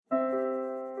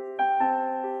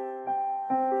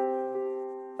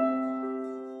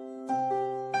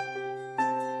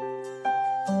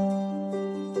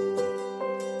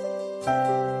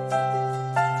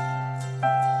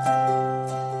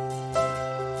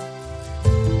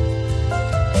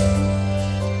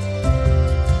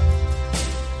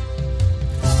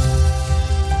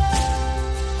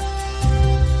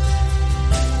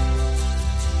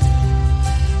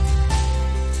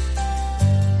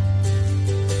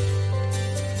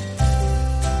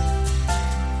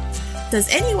Does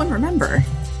anyone remember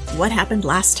what happened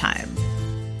last time?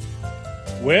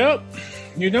 Well,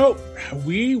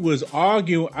 I was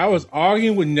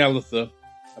arguing with Nelitha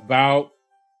about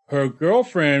her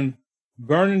girlfriend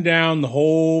burning down the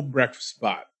whole breakfast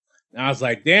spot. And I was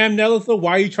like, damn, Nelitha,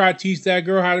 why you try to teach that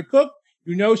girl how to cook?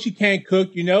 She can't cook.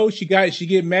 She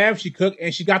get mad if she cook,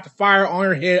 and she got the fire on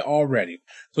her head already.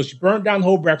 So she burnt down the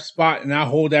whole breakfast spot, and I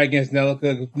hold that against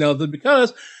Nelitha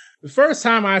because the first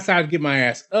time I decided to get my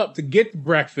ass up to get the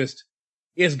breakfast,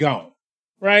 it's gone.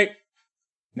 Right?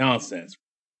 Nonsense.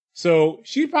 So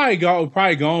she's probably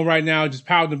gone right now, just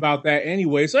pouting about that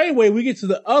anyway. So anyway, we get to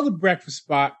the other breakfast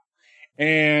spot,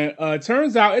 and it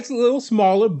turns out it's a little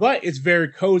smaller, but it's very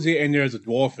cozy, and there's a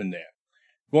dwarf in there.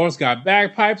 Dwarf's got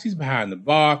bagpipes. He's behind the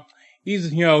bar.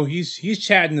 He's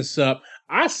chatting us up.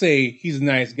 I say he's a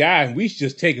nice guy, and we should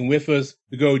just take him with us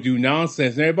to go do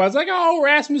nonsense. And everybody's like, oh,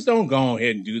 Rasmus, don't go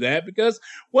ahead and do that, because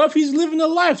what if he's living a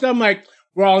life? So I'm like,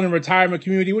 we're all in a retirement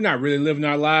community. We're not really living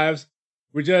our lives.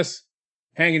 We're just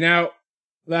hanging out.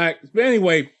 But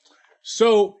anyway,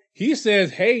 so he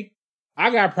says, hey, I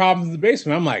got problems in the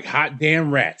basement. I'm like, hot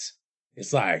damn rats.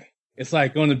 It's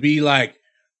like going to be like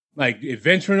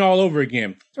adventuring all over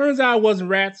again. Turns out it wasn't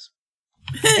rats.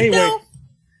 Anyway, no.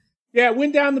 Yeah,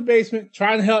 went down the basement,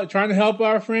 trying to help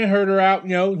our friend Herder out,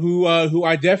 who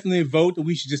I definitely vote that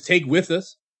we should just take with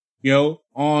us,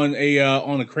 on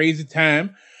a crazy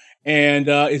time. And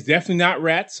it's definitely not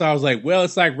rats. So I was like, well,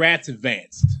 it's like Rats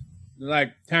Advanced.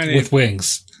 Like kind of with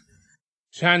wings.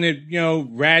 Trying to,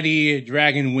 ratty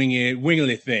dragon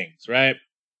wingly things, right?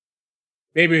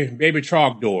 Baby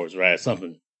trogdors, right?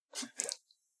 Something.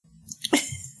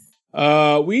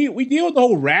 We deal with the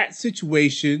whole rat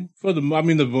situation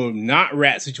the not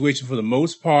rat situation for the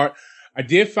most part. I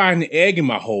did find the egg in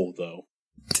my hole though.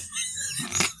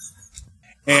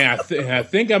 And I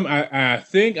think I'm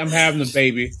having a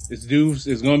baby. It's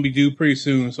going to be due pretty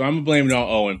soon. So I'm going to blame it on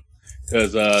Owen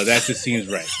because, that just seems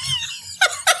right.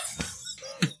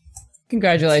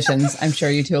 Congratulations. I'm sure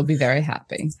you two will be very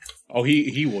happy. Oh,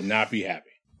 he will not be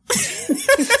happy.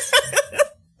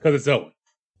 Because it's Owen.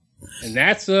 And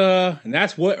that's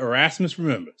what Erasmus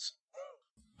remembers.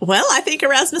 Well, I think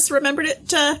Erasmus remembered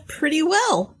it pretty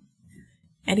well.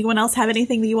 Anyone else have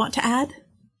anything that you want to add?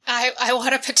 I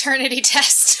want a paternity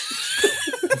test.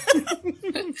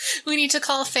 We need to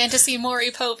call Fantasy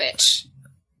Maury Povich.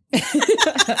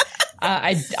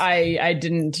 I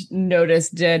didn't notice.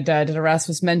 Did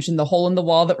Erasmus mention the hole in the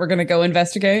wall that we're going to go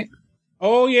investigate?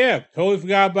 Oh yeah, totally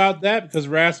forgot about that because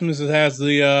Erasmus has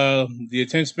the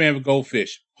attention span of a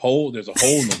goldfish. There's a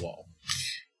hole in the wall.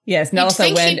 Yes, You'd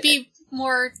think he'd be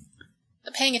more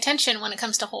paying attention when it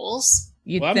comes to holes.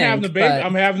 I'm having a baby.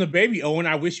 I'm having a baby, Owen.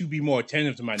 I wish you'd be more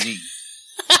attentive to my needs.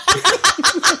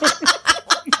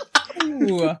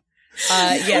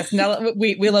 Yes, now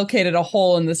we located a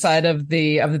hole in the side of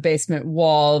the basement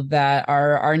wall that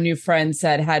our new friend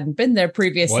said hadn't been there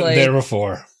previously. Wasn't there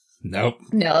before. Nope.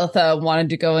 Nelitha wanted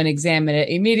to go and examine it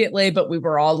immediately, but we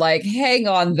were all like, hang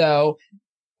on though.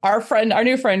 Our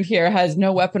new friend here has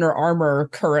no weapon or armor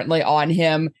currently on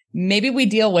him. Maybe we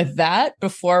deal with that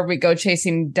before we go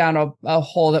chasing down a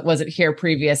hole that wasn't here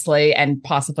previously and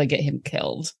possibly get him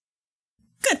killed.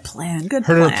 Good plan. Good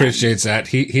Herder plan. appreciates that.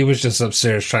 He was just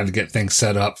upstairs trying to get things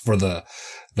set up for the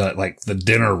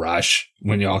dinner rush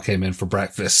when y'all came in for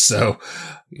breakfast. So,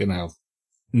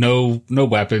 no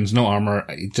weapons, no armor,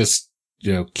 just,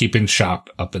 keeping shop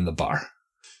up in the bar.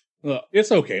 Look,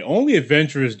 it's okay. Only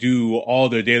adventurers do all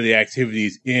their daily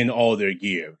activities in all their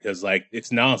gear because,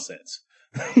 it's nonsense.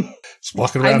 Just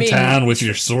walking around town with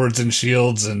your swords and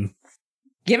shields and.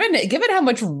 Given how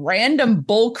much random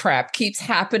bullcrap keeps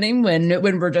happening when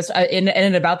we're just in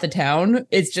and about the town,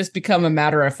 it's just become a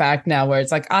matter of fact now where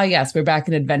it's like, yes, we're back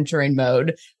in adventuring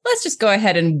mode. Let's just go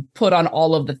ahead and put on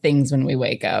all of the things when we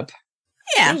wake up.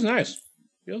 Yeah. Feels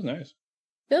nice.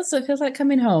 Feels like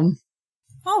coming home.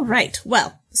 All right.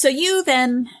 Well, so you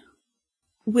then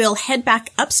will head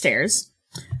back upstairs,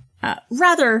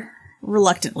 rather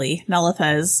reluctantly.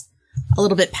 Nelitha is a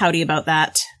little bit pouty about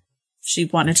that. She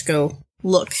wanted to go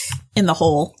look in the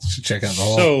hole. Check out the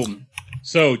hole.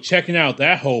 So checking out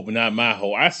that hole, but not my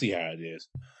hole. I see how it is.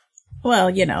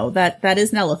 Well, that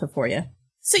is Nelitha for you.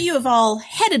 So you have all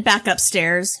headed back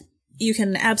upstairs. You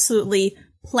can absolutely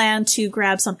plan to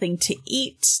grab something to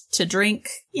eat, to drink,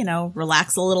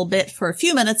 relax a little bit for a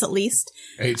few minutes at least.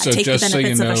 Hey, so take just the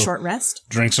benefits so you know, of a short rest.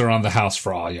 Drinks are on the house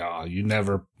for all y'all. You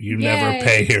never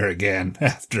pay here again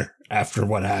after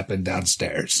what happened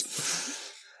downstairs.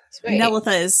 Sweet.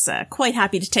 Nelitha is quite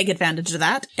happy to take advantage of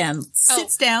that and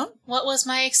sits down. What was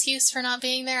my excuse for not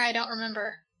being there? I don't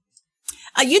remember.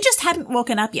 You just hadn't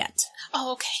woken up yet.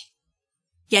 Oh, okay.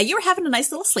 Yeah, you were having a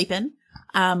nice little sleep in.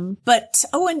 But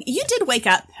Owen, you did wake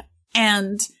up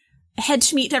and head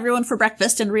to meet everyone for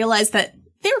breakfast and realize that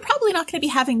they were probably not going to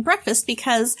be having breakfast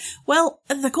because, well,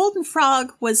 the golden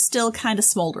frog was still kind of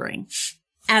smoldering.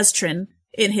 Astrin,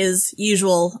 in his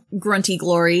usual grunty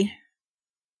glory,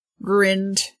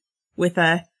 grinned with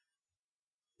a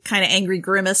kind of angry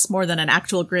grimace more than an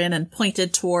actual grin and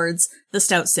pointed towards the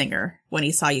stout singer when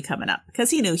he saw you coming up because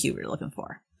he knew who you were looking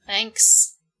for.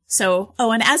 Thanks. So,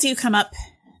 and as you come up,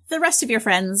 the rest of your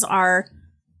friends are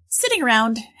sitting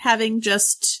around having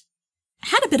just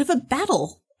had a bit of a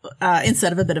battle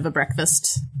instead of a bit of a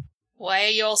breakfast. Why are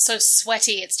you all so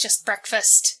sweaty? It's just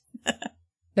breakfast.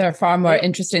 There are far more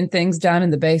interesting things down in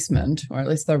the basement, or at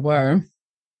least there were.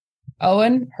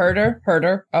 Owen, Herder,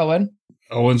 Owen.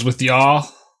 Owen's with y'all.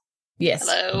 Yes.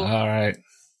 Hello. All right.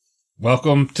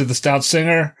 Welcome to the Stout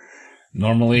Singer.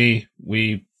 Normally,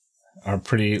 we are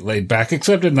pretty laid back,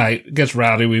 except at night. It gets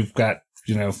rowdy. We've got,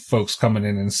 folks coming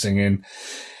in and singing,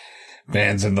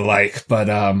 bands and the like. But,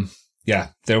 yeah,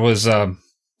 there's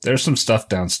some stuff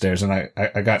downstairs, and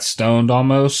I got stoned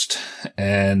almost.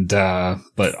 And,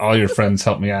 but all your friends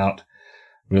helped me out.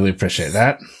 Really appreciate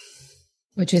that.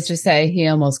 Which is to say, he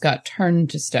almost got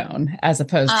turned to stone, as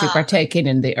opposed to partaking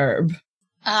in the herb.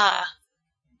 Ah,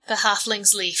 the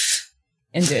halfling's leaf.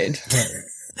 Indeed.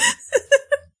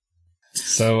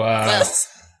 So, Well.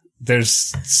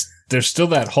 there's still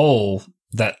that hole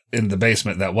that in the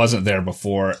basement that wasn't there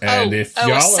before. And if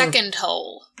y'all a second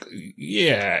hole.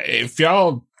 Yeah, if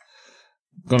y'all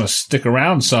gonna stick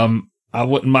around some, I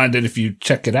wouldn't mind it if you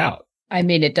check it out. I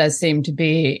mean, it does seem to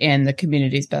be in the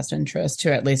community's best interest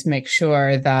to at least make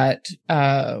sure that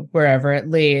wherever it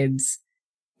leads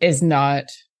is not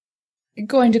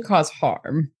going to cause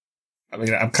harm. I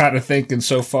mean, I'm kind of thinking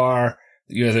so far,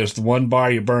 there's the one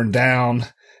bar you burn down,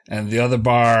 and the other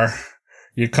bar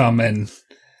you come in,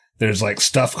 there's like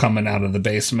stuff coming out of the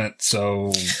basement,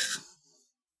 so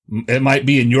it might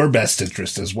be in your best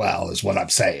interest as well, is what I'm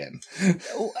saying.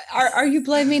 Are you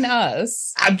blaming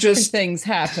us I'm just for things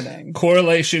happening?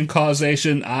 Correlation,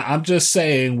 causation. I'm just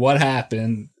saying what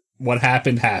happened. What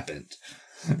happened.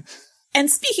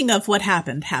 And speaking of what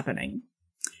happening,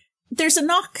 there's a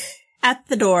knock at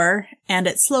the door, and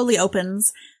it slowly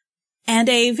opens, and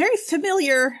a very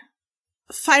familiar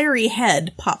fiery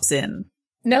head pops in.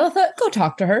 Nelitha, go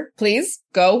talk to her, please.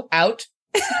 Go out.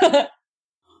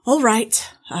 All right.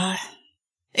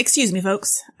 Excuse me,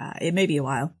 folks. It may be a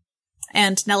while.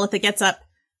 And Nelitha gets up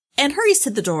and hurries to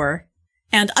the door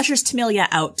and ushers Tamilia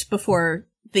out before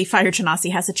the fire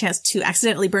genasi has a chance to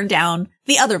accidentally burn down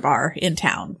the other bar in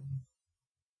town.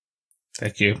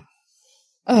 Thank you.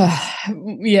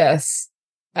 Yes.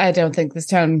 I don't think this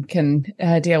town can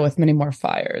deal with many more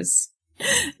fires.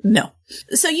 No.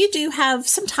 So you do have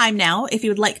some time now if you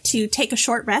would like to take a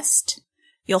short rest.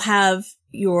 You'll have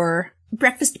your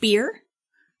breakfast beer,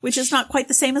 which is not quite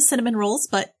the same as cinnamon rolls,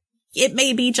 but it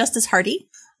may be just as hearty.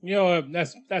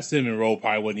 That cinnamon roll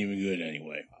probably wasn't even good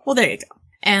anyway. Well, there you go.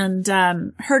 And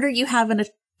Herder, you have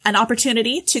an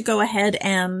opportunity to go ahead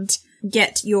and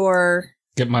get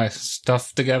my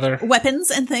stuff together. Weapons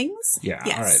and things. Yeah.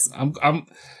 Yes. All right.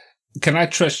 Can I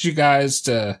trust you guys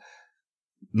to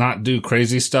not do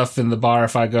crazy stuff in the bar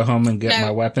if I go home and get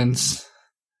my weapons?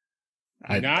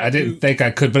 I didn't think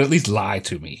I could, but at least lie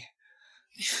to me.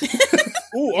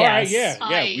 Ooh, all right, yeah,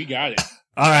 we got it.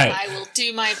 All right. I will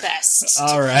do my best.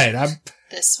 All right.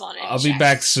 This one. I'll be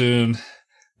back soon.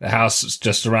 The house is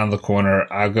just around the corner.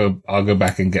 I'll go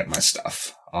back and get my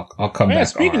stuff. I'll come back.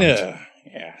 Speaking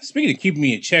of keeping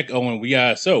me in check,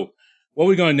 Owen, so what are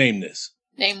we gonna name this?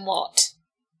 Name what?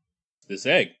 This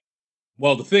egg.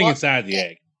 Well, the thing inside the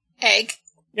egg. Egg.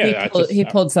 Yeah, he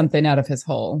pulled something out of his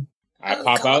hole.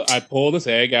 I pull this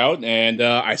egg out, and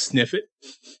I sniff it.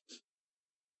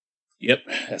 Yep,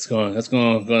 that's gonna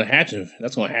hatch.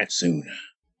 That's gonna hatch soon.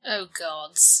 Oh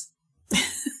gods!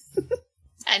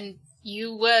 And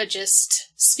you were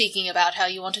just speaking about how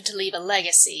you wanted to leave a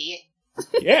legacy.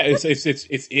 Yeah,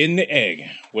 it's in the egg,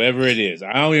 whatever it is.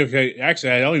 I don't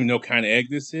even know what kind of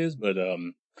egg this is, but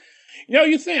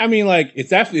you think, I mean, like it's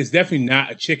definitely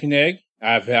not a chicken egg.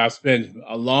 I've spent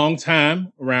a long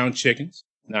time around chickens.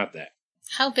 Not that.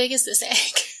 How big is this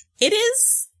egg? It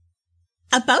is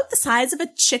about the size of a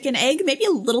chicken egg, maybe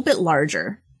a little bit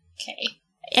larger. Okay.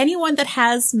 Anyone that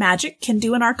has magic can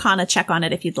do an Arcana check on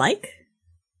it if you'd like.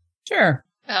 Sure.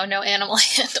 Oh, no animal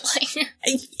handling.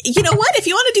 You know what? If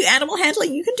you want to do animal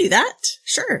handling, you can do that.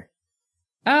 Sure.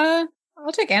 I'll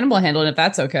take animal handling if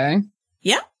that's okay.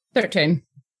 Yeah. 13.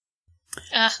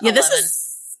 Yeah, 11. this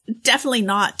is definitely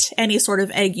not any sort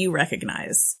of egg you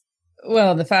recognize.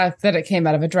 Well, the fact that it came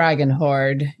out of a dragon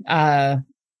horde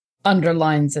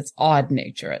underlines its odd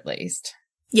nature, at least.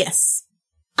 Yes.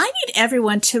 I need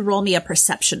everyone to roll me a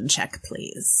perception check,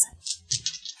 please.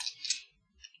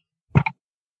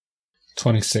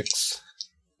 26.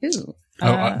 Ooh.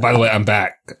 By the way, I'm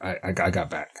back. I got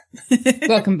back.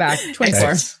 Welcome back. 24.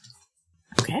 Thanks.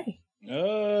 Okay.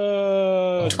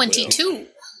 22.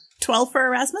 12 for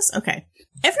Erasmus? Okay.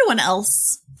 Everyone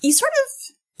else,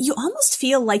 you almost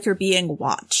feel like you're being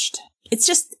watched. It's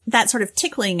just that sort of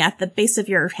tickling at the base of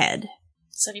your head.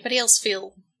 Does anybody else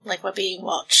feel like we're being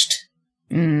watched?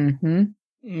 Mm-hmm.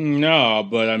 No,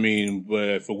 but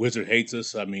if a wizard hates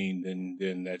us, then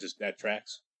that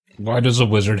tracks. Why does a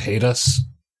wizard hate us?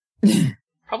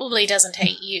 Probably doesn't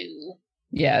hate you.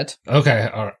 Yet. Okay,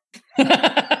 all right.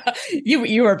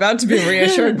 You were about to be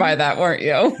reassured by that, weren't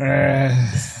you? All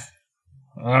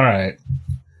right.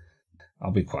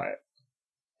 I'll be quiet.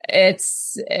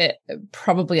 It's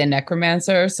probably a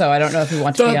necromancer, so I don't know if we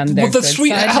want to be on their good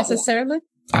side necessarily.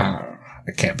 I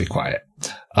can't be quiet.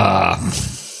 All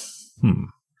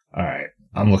right.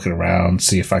 I'm looking around,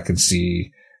 see if I can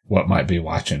see what might be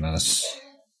watching us.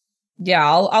 Yeah,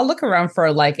 I'll look around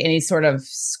for like any sort of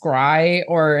scry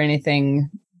or anything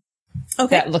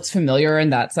that looks familiar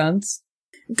in that sense.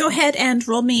 Go ahead and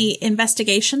roll me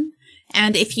investigation.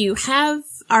 And if you have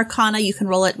Arcana, you can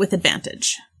roll it with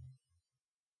advantage.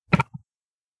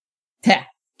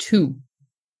 2.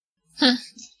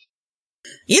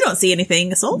 You don't see anything,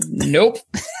 Isolde. Nope.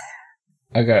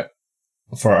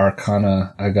 For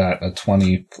Arcana, I got a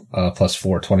 20 plus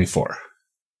 4, 24.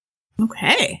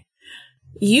 Okay.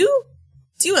 You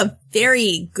do a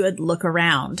very good look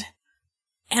around,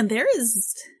 and there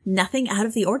is nothing out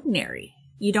of the ordinary.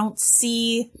 You don't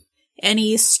see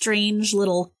any strange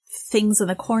little things in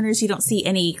the corners. You don't see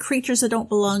any creatures that don't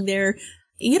belong there.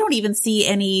 You don't even see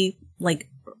any, like,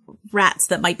 rats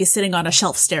that might be sitting on a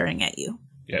shelf staring at you.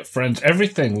 Yeah, friends,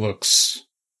 everything looks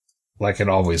like it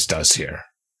always does here.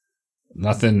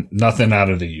 Nothing out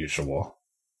of the usual.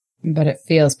 But it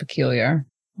feels peculiar,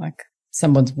 like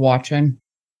someone's watching.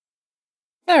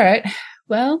 All right.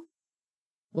 Well,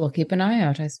 we'll keep an eye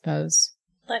out, I suppose.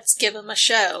 Let's give them a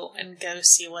show and go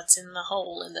see what's in the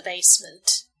hole in the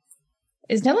basement.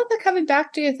 Is Nelitha coming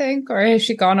back, do you think? Or has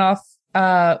she gone off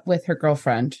with her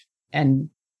girlfriend? And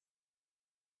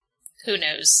who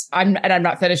knows? I'm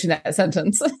not finishing that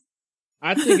sentence.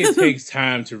 I think it takes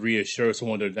time to reassure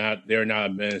someone they're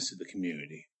not a menace to the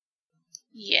community.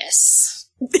 Yes.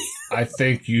 I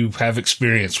think you have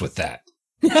experience with that.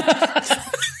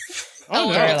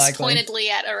 Looks pointedly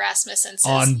at Erasmus and says,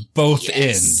 on both yes.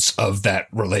 ends of that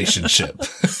relationship.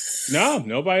 No,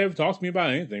 nobody ever talks to me about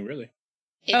anything, really.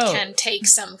 It can take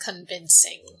some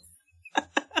convincing.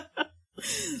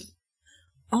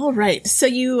 All right, so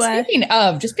you... Speaking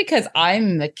of, just because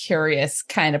I'm the curious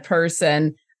kind of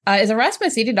person, is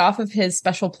Erasmus eating off of his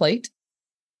special plate?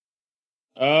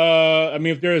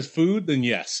 If there is food, then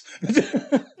yes.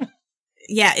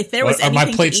 Yeah, if there was anything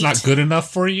my plate's to eat. Not good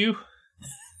enough for you?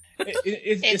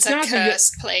 It's a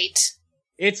cursed plate.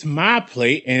 It's my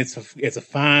plate, and it's a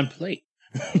fine plate.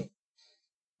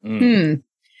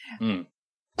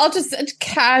 I'll just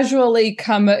casually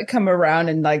come around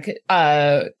and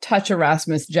touch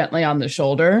Erasmus gently on the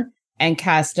shoulder and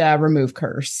cast Remove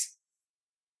Curse.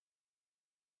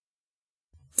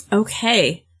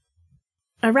 Okay.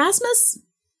 Erasmus,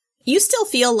 you still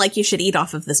feel like you should eat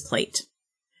off of this plate.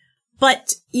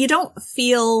 But you don't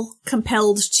feel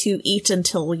compelled to eat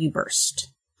until you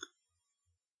burst.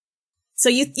 So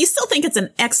you still think it's an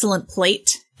excellent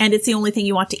plate, and it's the only thing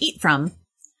you want to eat from.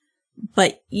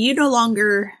 But you no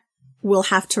longer will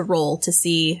have to roll to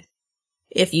see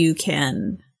if you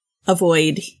can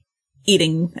avoid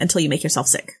eating until you make yourself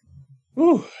sick.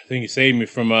 Ooh, I think you saved me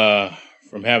from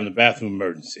having a bathroom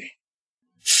emergency.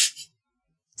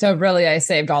 So really, I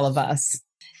saved all of us.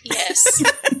 Yes.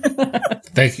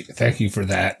 Thank you for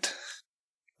that.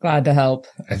 Glad to help.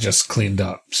 I just cleaned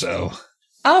up, so.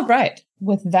 All right.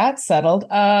 With that settled,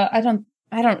 I don't.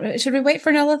 Should we wait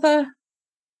for Nelitha?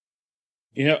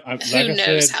 Who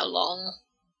knows how long?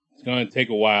 It's going to take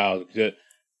a while.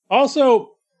 Also,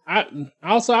 I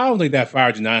don't think that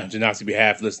fire genasi be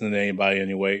half listening to anybody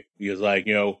anyway.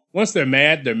 Because, once they're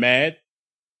mad, they're mad.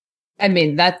 I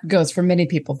mean, that goes for many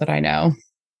people that I know.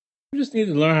 You just need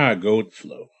to learn how to go with the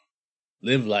flow.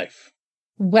 Live life.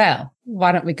 Well,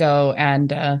 why don't we go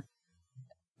and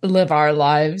live our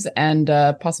lives and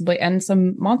possibly end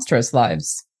some monstrous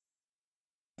lives?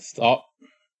 Stop.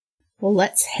 Well,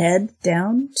 let's head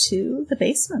down to the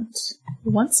basement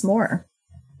once more.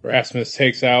 Erasmus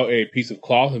takes out a piece of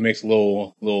cloth and makes a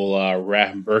little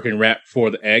Birkin wrap for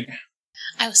the egg.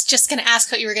 I was just going to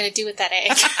ask what you were going to do with that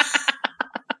egg.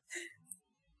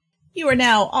 You are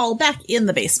now all back in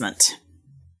the basement.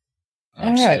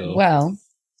 I'm All right, still well,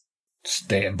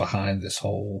 staying behind this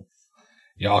hole.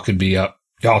 Y'all can be up.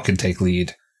 Y'all can take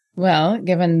lead.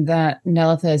 given that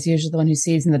Nelitha is usually the one who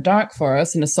sees in the dark for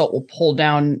us, and Assault will pull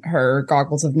down her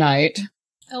goggles of night.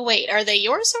 Oh, wait, are they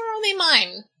yours or are they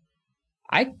mine?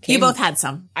 You both had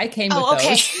some. I came Oh, with okay.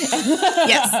 those.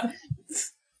 Yes.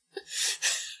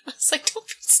 I was like, don't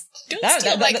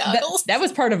steal my goggles. That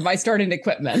was part of my starting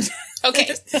equipment. Okay,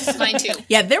 mine too.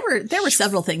 Yeah, there were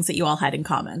several things that you all had in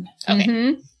common. Okay.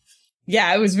 Mhm.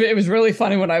 Yeah, it was really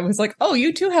funny when I was like, "Oh,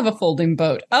 you too have a folding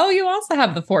boat. Oh, you also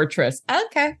have the fortress.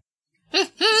 Okay."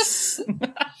 That's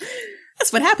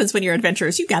what happens when you're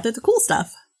adventurers. You gather the cool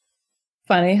stuff.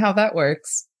 Funny how that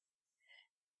works.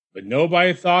 But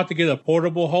nobody thought to get a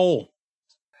portable hole.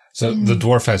 So the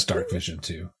dwarf has dark vision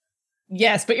too.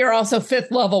 Yes, but you're also 5th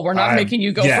level. We're not making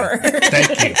you go first.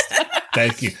 Thank you.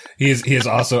 Thank you. He is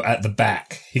also at the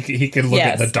back. He can look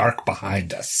at Yes. the dark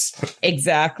behind us.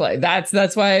 Exactly.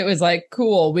 That's why it was like,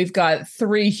 cool. We've got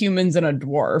 3 humans and a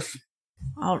dwarf.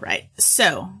 All right.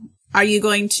 So, are you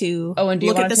going to Oh, and do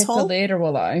you look at want to this take the hole? lead or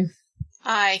will I?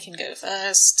 I can go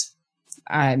first.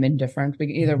 I'm indifferent.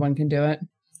 Either one can do it.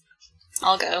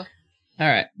 I'll go. All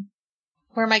right.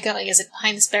 Where am I going? Is it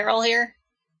behind this barrel here?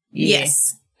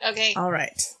 Yes. Okay. All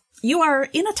right. You are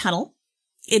in a tunnel.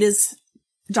 It is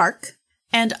dark.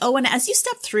 And Owen, as you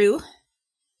step through,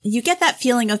 you get that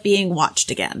feeling of being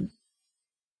watched again.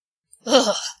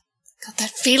 Ugh. Got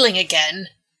that feeling again.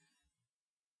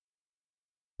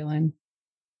 Feeling.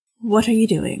 What are you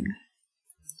doing?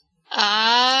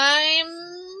 I'm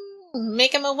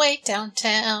making my way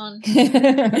downtown.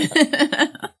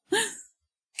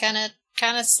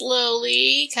 Kind of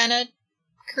slowly, kind of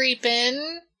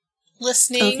creeping,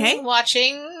 listening, Okay.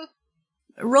 watching.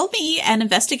 Roll me an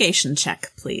investigation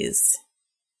check, please.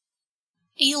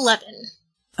 11.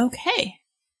 Okay.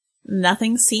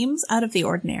 Nothing seems out of the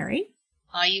ordinary.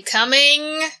 Are you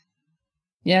coming?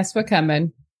 Yes, we're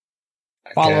coming.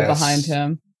 I Follow guess. behind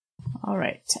him. All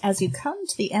right. As you come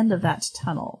to the end of that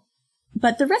tunnel.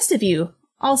 But the rest of you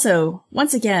also,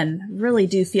 once again, really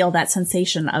do feel that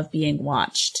sensation of being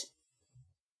watched.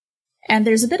 And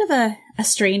there's a bit of a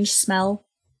strange smell.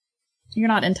 You're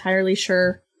not entirely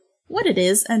sure what it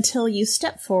is until you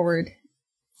step forward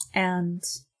and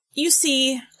you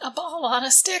see... A ball on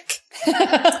a stick.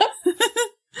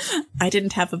 I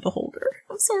didn't have a beholder.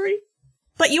 I'm sorry.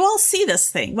 But you all see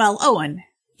this thing. Well, Owen,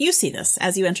 you see this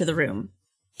as you enter the room.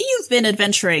 You've been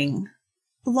adventuring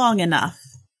long enough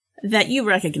that you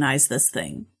recognize this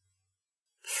thing.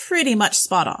 Pretty much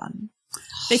spot on.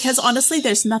 Because honestly,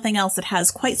 there's nothing else that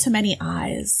has quite so many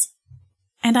eyes.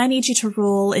 And I need you to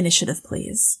roll initiative,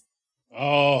 please.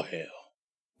 Oh, hell.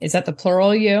 Is that the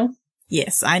plural you?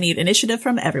 Yes, I need initiative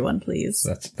from everyone, please.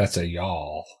 That's a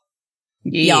y'all.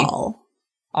 Y'all.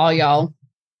 All y'all.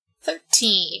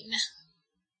 13.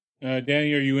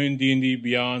 Danny, are you in D&D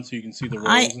Beyond so you can see the rolls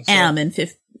I and stuff? am in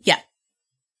fifth. Yeah.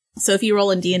 So if you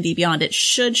roll in D&D Beyond, it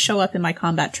should show up in my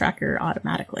combat tracker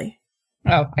automatically.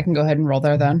 Oh, I can go ahead and roll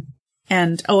there then.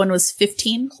 And Owen was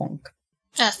 15? Clunk.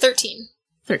 13.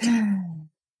 13.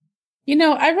 You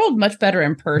know, I rolled much better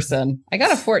in person. I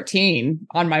got a 14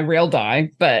 on my real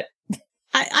die, but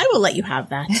I will let you have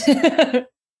that.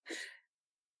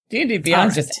 D&D Beyond's All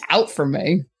right. just out for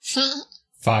me.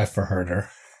 5 for Herder.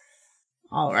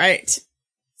 All right.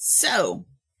 So,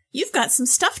 you've got some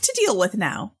stuff to deal with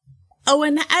now.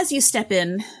 Owen, as you step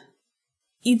in,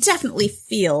 you definitely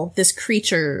feel this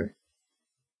creature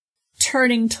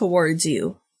turning towards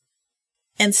you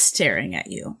and staring at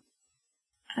you.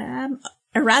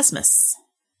 Erasmus,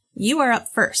 you are up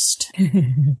first.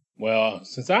 Well,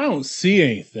 since I don't see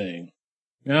anything,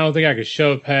 I don't think I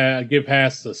could get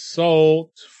past the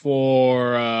Assault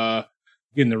for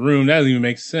getting the room. That doesn't even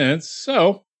make sense.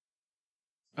 So,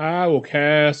 I will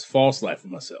cast False Life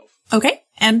on myself. Okay,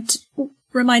 and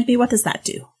remind me, what does that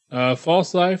do?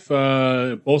 False Life,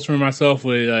 bolstering myself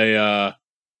with a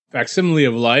facsimile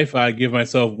of life. I give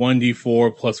myself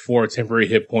 1d4 plus 4 temporary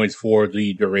hit points for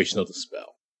the duration of the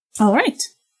spell. All right.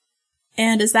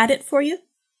 And is that it for you?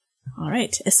 All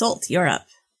right, Assault, you're up.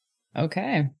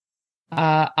 Okay.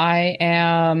 I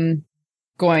am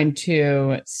going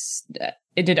to...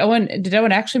 Did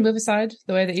Owen actually move aside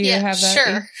the way that you have that?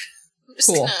 Sure. I'm just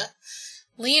Cool. gonna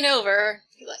lean over,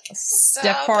 be like,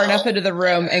 Step far enough into the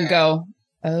room and go,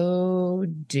 oh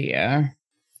dear.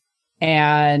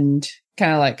 And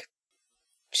kind of like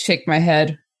shake my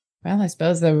head. Well, I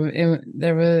suppose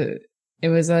it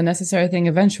was a necessary thing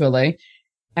eventually.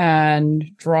 And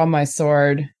draw my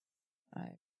sword.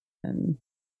 And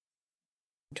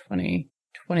 20,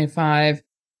 25.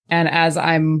 And as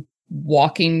I'm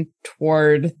walking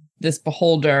toward this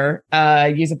beholder,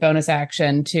 use a bonus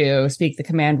action to speak the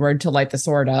command word to light the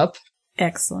sword up.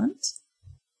 Excellent.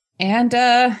 And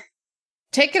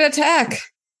take an attack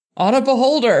on a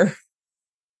beholder.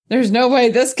 There's no way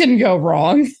this can go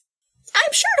wrong.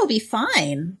 I'm sure it'll be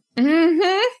fine.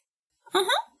 Mm-hmm.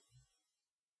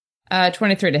 Uh-huh.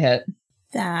 23 to hit.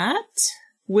 That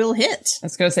will hit. I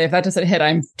was going to say, if that doesn't hit,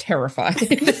 I'm terrified.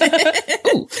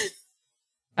 Ooh.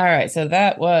 All right, so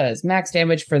that was max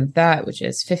damage for that, which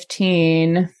is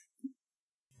 15.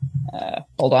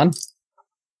 Hold on.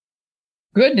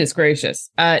 Goodness gracious.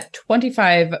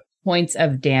 25 points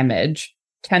of damage,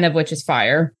 10 of which is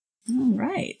fire. All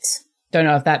right. Don't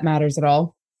know if that matters at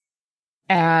all.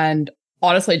 And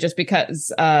honestly, just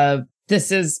because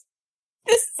this is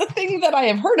a thing that I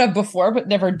have heard of before but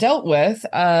never dealt with,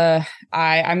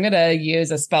 I'm going to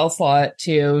use a spell slot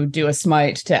to do a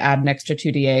smite to add an extra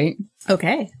 2d8.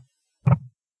 Okay.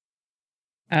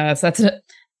 So that's a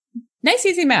nice,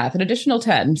 easy math, an additional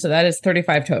 10. So that is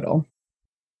 35 total.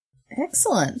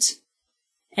 Excellent.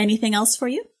 Anything else for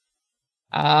you?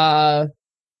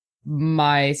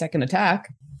 My second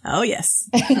attack. Oh, yes.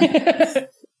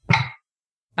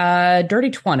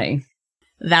 Dirty 20.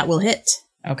 That will hit.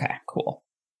 Okay, cool.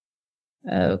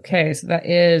 Okay, so that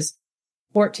is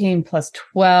 14 plus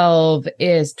 12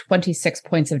 is 26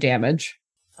 points of damage.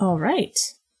 All right.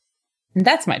 And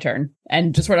that's my turn.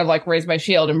 And just sort of like raise my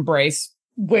shield and brace,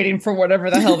 waiting for whatever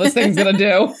the hell this thing's gonna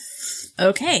do.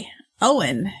 Okay.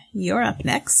 Owen, you're up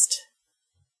next.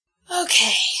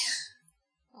 Okay.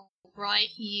 All right,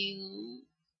 you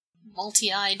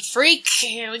multi-eyed freak.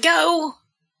 Here we go.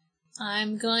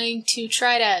 I'm going to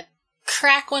try to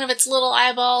crack one of its little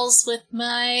eyeballs with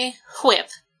my whip.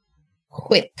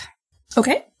 Whip.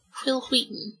 Okay. Will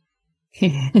Wheaton.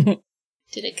 Did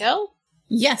it go?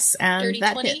 Yes, and Dirty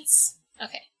that 20? hits.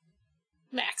 Okay.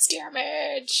 Max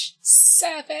damage.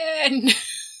 7.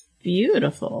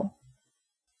 Beautiful.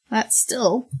 That's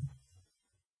still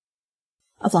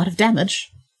a lot of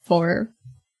damage for,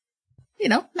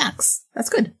 max. That's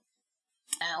good.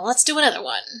 Now let's do another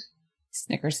one.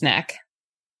 Snicker snack.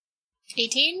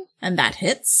 18. And that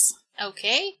hits.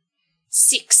 Okay.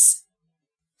 6.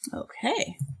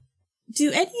 Okay.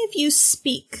 Do any of you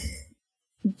speak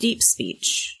deep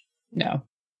speech? No.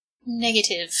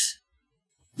 Negative.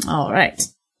 All right.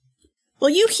 Well,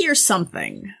 you hear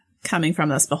something coming from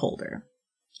this beholder.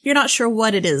 You're not sure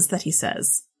what it is that he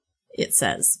says. It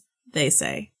says. They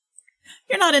say.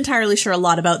 You're not entirely sure a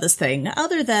lot about this thing,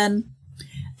 other than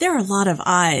there are a lot of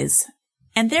eyes,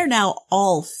 and they're now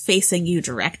all facing you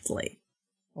directly.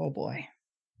 Oh boy.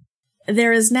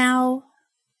 There is now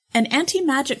an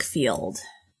anti-magic field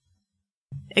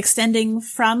extending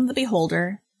from the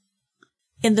beholder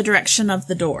in the direction of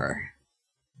the door.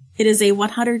 It is a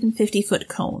 150-foot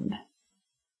cone.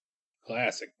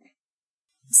 Classic.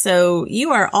 So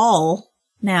you are all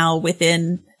now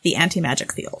within the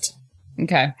anti-magic field.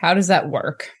 Okay, how does that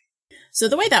work? So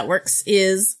the way that works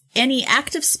is any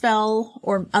active spell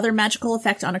or other magical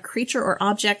effect on a creature or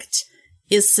object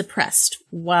is suppressed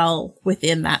while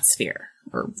within that sphere,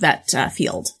 or that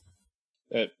field.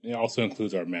 That also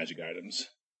includes our magic items.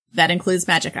 That includes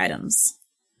magic items.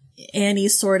 Any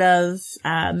sort of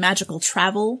magical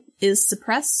travel is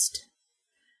suppressed.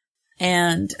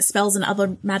 And spells and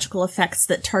other magical effects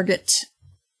that target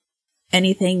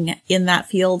anything in that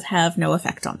field have no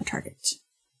effect on the target.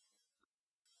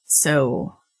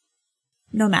 So,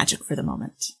 no magic for the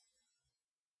moment.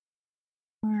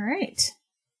 All right.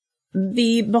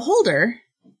 The beholder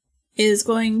is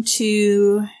going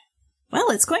to,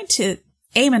 it's going to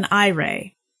aim an eye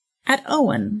ray at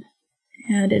Owen.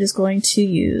 And it is going to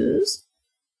use...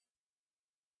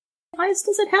 How many eyes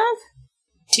does it have?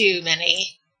 Too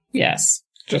many. Yes.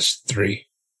 Just 3.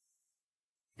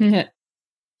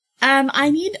 I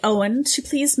need Owen to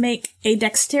please make a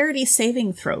dexterity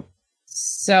saving throw.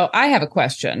 So I have a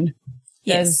question.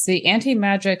 Yes. Does the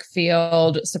anti-magic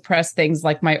field suppress things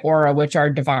like my aura, which are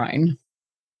divine?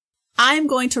 I'm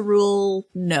going to rule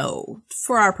no,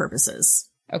 for our purposes.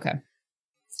 Okay.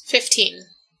 15.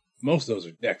 Most of those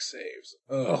are dex saves.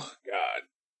 Oh, God.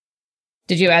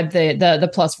 Did you add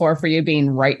the +4 for you being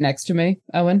right next to me,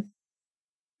 Owen?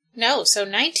 No, so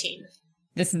 19.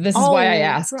 This is why I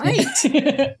asked.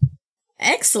 Right.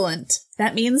 Excellent.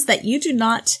 That means that you do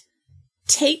not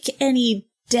take any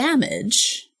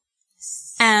damage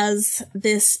as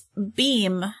this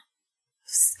beam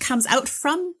comes out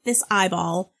from this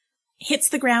eyeball, hits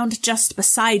the ground just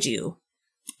beside you,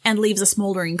 and leaves a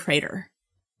smoldering crater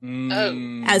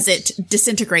as it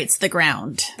disintegrates the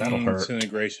ground. That'll hurt.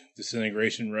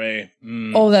 Disintegration ray.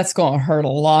 Oh, that's going to hurt a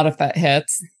lot if that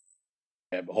hits.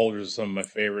 Yeah, beholders are some of my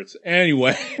favorites.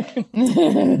 Anyway.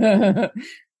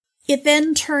 It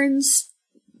then turns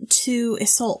to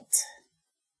Isolt.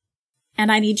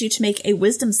 And I need you to make a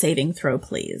wisdom saving throw,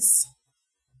 please.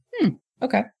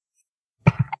 Okay.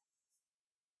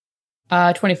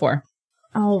 24.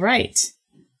 All right.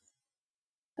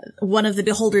 One of the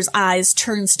beholder's eyes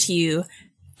turns to you,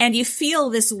 and you feel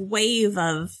this wave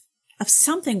of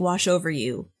something wash over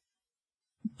you.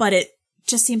 But it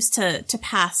just seems to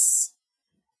pass,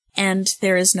 and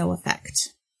there is no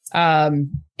effect.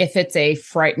 If it's a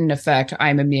frightened effect,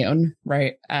 I'm immune,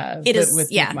 right? It is,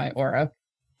 with yeah. my aura.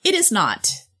 It is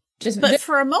not. But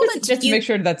for a moment, just to make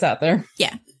sure that's out there.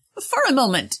 Yeah. For a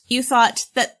moment, you thought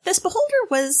that this beholder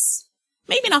was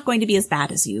maybe not going to be as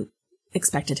bad as you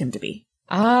expected him to be.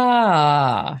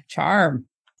 Ah, charm.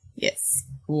 Yes.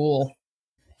 Cool.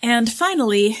 And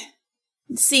finally,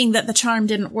 seeing that the charm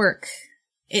didn't work,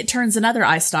 it turns another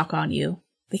eye stalk on you,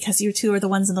 because you two are the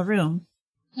ones in the room.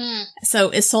 So,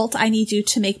 Isolt, I need you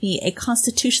to make me a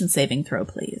Constitution saving throw,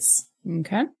 please.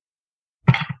 Okay.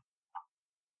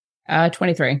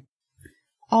 23.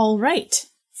 All right.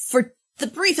 For the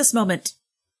briefest moment,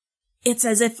 it's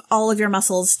as if all of your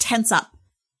muscles tense up,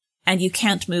 and you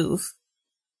can't move.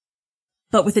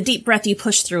 But with a deep breath, you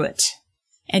push through it,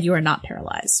 and you are not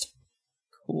paralyzed.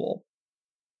 Cool.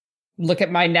 Look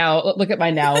at my now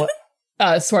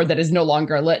sword that is no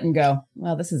longer lit and go,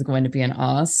 well, this is going to be an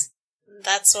os.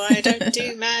 That's why I don't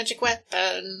do magic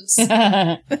weapons.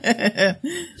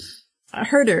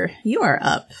 Herder, you are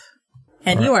up.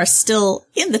 And you are still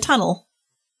in the tunnel.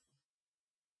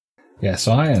 Yeah,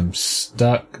 so I am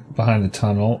stuck behind the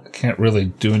tunnel. I can't really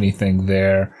do anything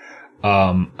there.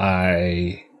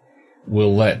 I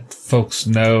will let folks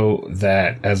know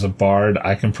that as a bard,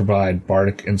 I can provide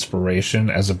bardic inspiration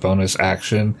as a bonus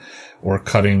action or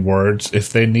cutting words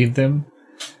if they need them.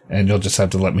 And you'll just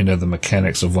have to let me know the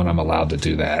mechanics of when I'm allowed to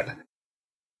do that.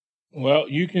 Well,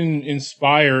 you can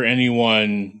inspire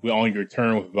anyone on your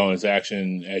turn with a bonus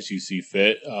action as you see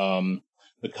fit.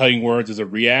 The cutting words is a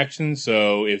reaction,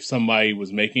 so if somebody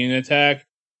was making an attack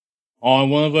on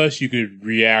one of us, you could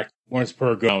react once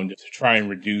per round to try and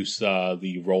reduce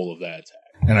the roll of that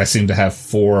attack. And I seem to have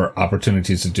 4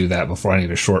 opportunities to do that before I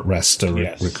need a short rest to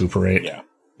recuperate. Yeah,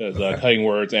 because cutting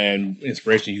words and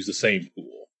inspiration use the same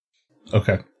pool.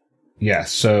 Okay. Yeah,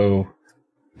 so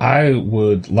I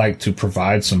would like to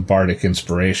provide some bardic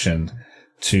inspiration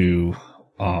to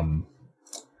one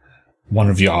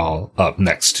of y'all up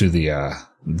next to the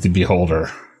beholder.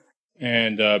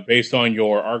 And based on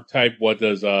your archetype, what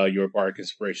does your bardic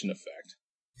inspiration affect?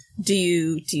 Do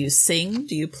you sing?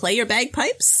 Do you play your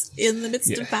bagpipes in the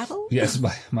midst of battle? Yes,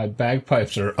 my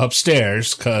bagpipes are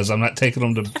upstairs because I'm not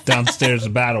taking them downstairs to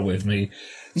battle with me.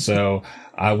 So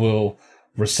I will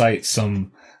recite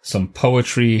some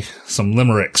poetry, some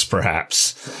limericks,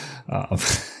 perhaps,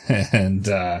 and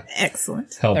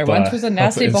excellent. Help. There once was a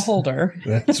nasty beholder.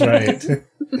 That's right.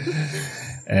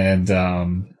 And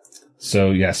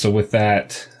so with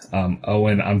that,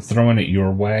 Owen, I'm throwing it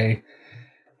your way.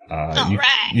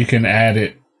 You can add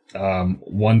it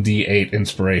 1d8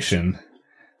 inspiration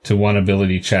to one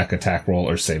ability check, attack roll,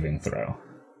 or saving throw.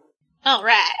 All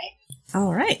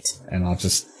right. And I'll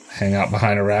just hang out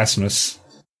behind Erasmus.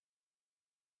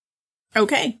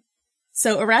 Okay.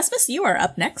 So, Erasmus, you are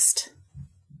up next.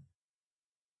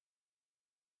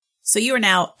 So you are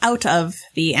now out of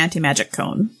the anti-magic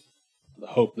cone. The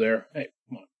hope there. Hey,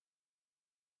 come on.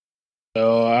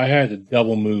 So I had to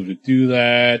double move to do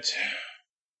that.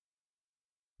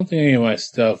 I don't think any of my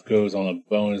stuff goes on a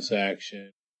bonus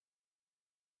action.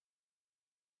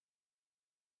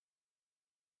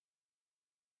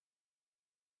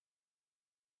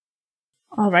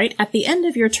 All right. At the end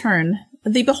of your turn,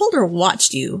 the beholder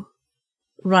watched you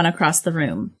run across the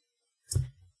room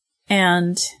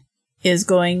and is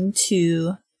going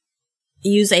to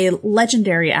use a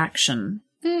legendary action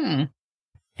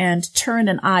and turn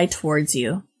an eye towards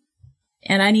you.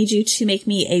 And I need you to make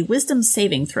me a wisdom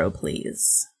saving throw,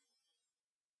 please.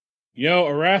 You know,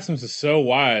 Erasmus is so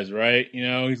wise, right? You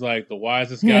know, he's like the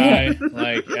wisest guy,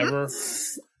 like, ever.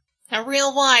 A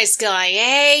real wise guy,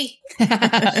 eh?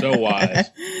 So wise.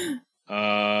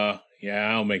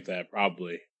 Yeah, I'll make that,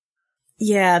 probably.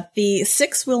 Yeah, the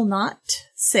 6 will not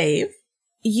save.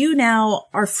 You now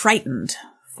are frightened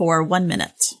for 1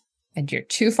 minute. And you're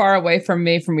too far away from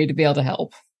me for me to be able to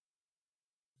help.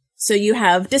 So you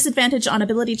have disadvantage on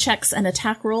ability checks and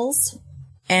attack rolls,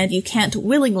 and you can't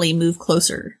willingly move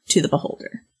closer to the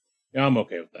beholder. Yeah, I'm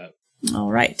okay with that. All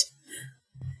right.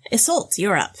 Isolt,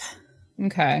 you're up.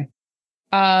 Okay.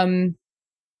 Can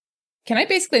I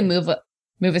basically move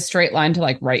a straight line to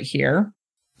like right here?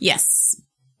 Yes.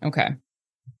 Okay.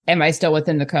 Am I still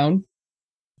within the cone?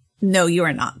 No, you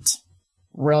are not.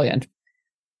 Brilliant.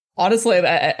 Honestly,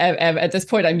 at this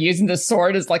point, I'm using the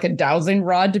sword as like a dowsing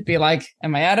rod to be like,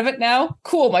 am I out of it now?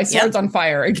 Cool, my sword's on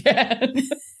fire again.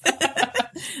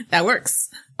 That works.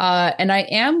 And I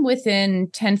am within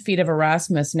 10 feet of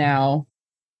Erasmus now.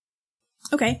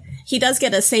 Okay. He does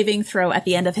get a saving throw at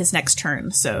the end of his next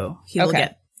turn, so he will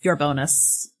get your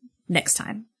bonus next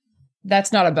time.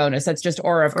 That's not a bonus. That's just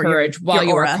Aura of Courage. While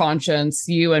you are conscious,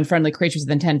 you and friendly creatures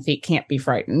within 10 feet can't be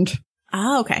frightened.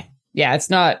 Ah, okay. Yeah, it's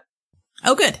not.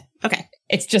 Oh, good. Okay.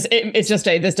 It's just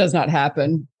this does not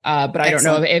happen. But I don't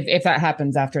know if that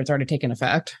happens after it's already taken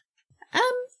effect.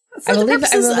 I will leave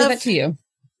it to you.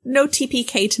 No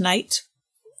TPK tonight.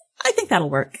 I think that'll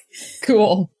work.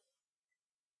 Cool.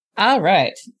 All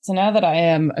right. So now that I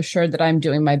am assured that I'm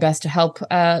doing my best to help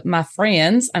my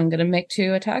friends, I'm going to make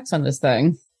 2 attacks on this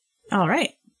thing. All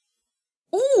right.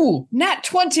 Ooh, nat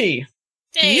 20.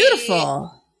 Hey.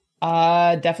 Beautiful.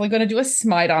 Definitely going to do a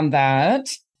smite on that.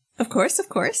 Of course, of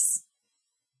course.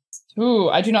 Ooh,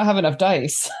 I do not have enough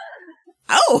dice.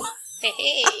 Oh.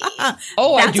 Hey.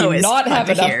 Oh, I That's do always not fun have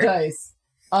to enough hear. dice.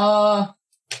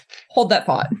 Hold that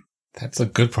thought. That's a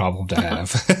good problem to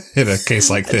have in a case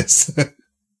like this.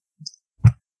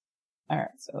 All right,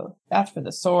 so that's for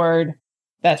the sword.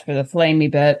 That's for the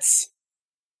flamey bits.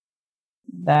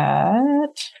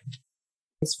 That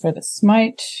is for the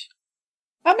smite.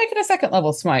 I'll make it a 2nd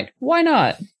level smite. Why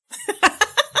not?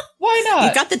 Why not?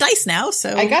 You've got the dice now,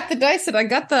 so I got the dice and I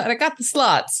got the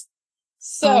slots.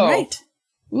 So, all right.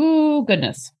 Ooh,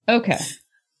 goodness. Okay.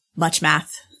 Much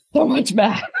math. So much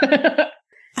math. I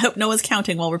hope no one's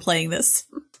counting while we're playing this.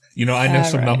 You know, I know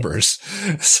some right. numbers.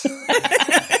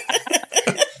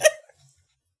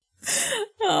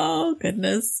 Oh,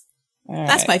 goodness. All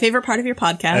That's right. my favorite part of your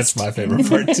podcast. That's my favorite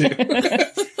part, too.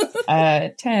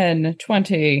 10,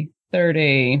 20,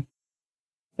 30,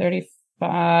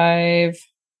 35,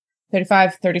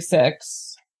 35,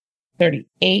 36,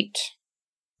 38,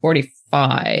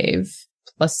 45,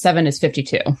 plus 7 is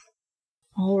 52.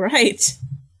 All right.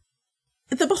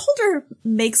 The beholder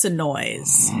makes a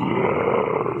noise.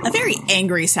 A very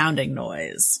angry sounding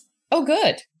noise. Oh,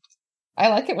 good. I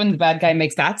like it when the bad guy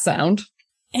makes that sound.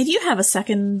 And you have a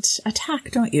second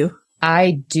attack, don't you?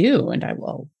 I do, and I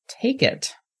will take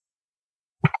it.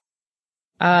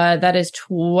 That is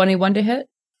 21 to hit.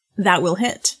 That will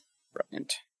hit.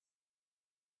 Brilliant.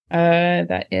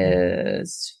 That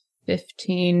is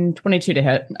 22 to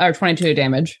hit, or 22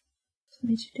 damage.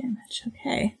 22 damage,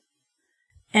 okay.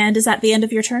 And is that the end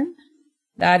of your turn?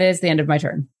 That is the end of my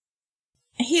turn.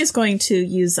 He is going to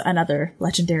use another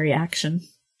legendary action.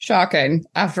 Shocking.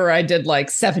 After I did like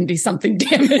 70-something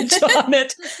damage on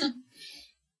it.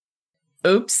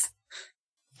 Oops.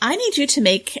 I need you to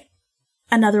make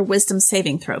another wisdom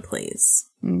saving throw, please.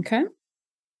 Okay.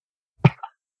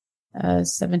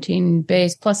 17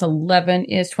 base plus 11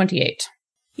 is 28.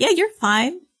 Yeah, you're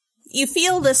fine. You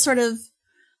feel this sort of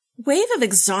wave of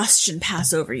exhaustion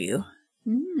pass over you.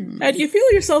 And you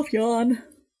feel yourself yawn.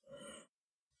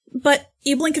 But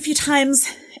you blink a few times,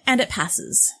 and it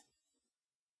passes.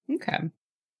 Okay.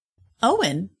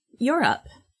 Owen, you're up.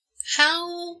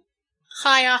 How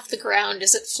high off the ground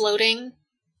is it floating?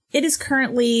 It is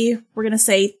currently, we're going to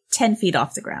say, 10 feet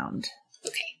off the ground.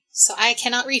 Okay, so I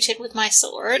cannot reach it with my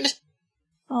sword.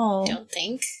 Oh. Don't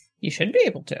think. You should be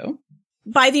able to.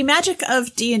 By the magic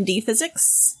of D&D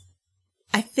physics,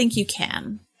 I think you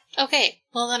can. Okay,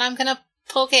 well then I'm gonna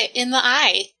poke it in the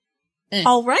eye.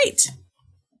 All right.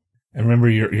 And remember,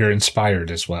 you're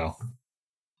inspired as well.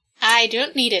 I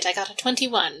don't need it. I got a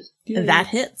 21. That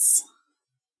hits.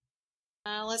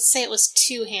 Let's say it was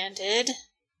two-handed.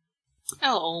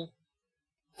 Oh.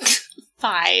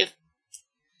 5.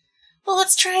 Well,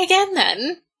 let's try again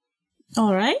then.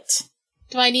 All right.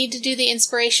 Do I need to do the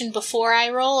inspiration before I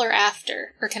roll or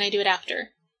after? Or can I do it after?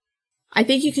 I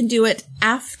think you can do it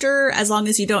after, as long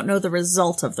as you don't know the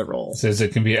result of the roll. It says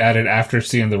it can be added after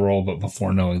seeing the roll, but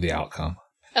before knowing the outcome.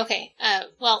 Okay,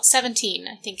 well, 17,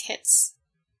 I think, hits.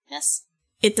 Yes?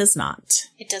 It does not.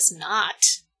 It does not.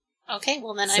 Okay,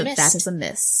 well then I So missed. that is a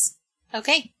miss.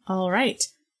 Okay. All right.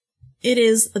 It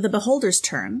is the beholder's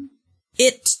turn.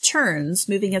 It turns,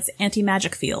 moving its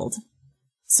anti-magic field.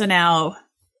 So now,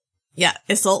 yeah,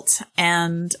 Isolt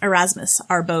and Erasmus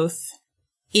are both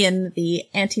in the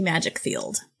anti-magic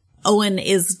field. Owen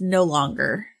is no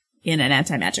longer in an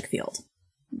anti-magic field.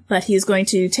 But he's going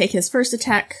to take his first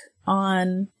attack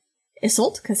on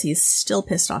Isolt, because he's still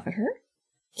pissed off at her.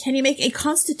 Can you make a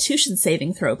Constitution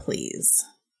saving throw, please?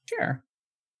 Sure.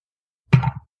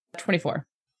 24.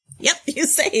 Yep, you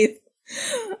save.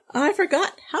 I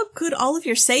forgot how good all of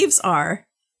your saves are.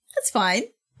 That's fine.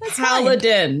 That's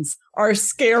paladins are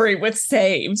scary with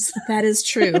saves. That is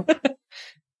true.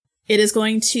 It is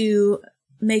going to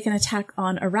make an attack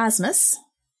on Erasmus.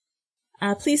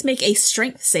 Please make a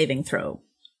strength saving throw.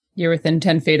 You're within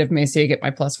 10 feet of me, so you get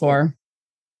my +4.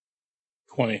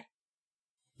 20.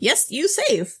 Yes, you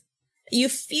save. You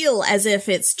feel as if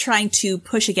it's trying to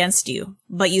push against you,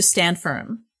 but you stand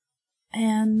firm.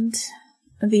 And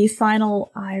the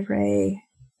final eye ray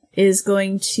is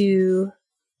going to...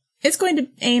 It's going to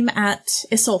aim at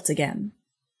Isolde again.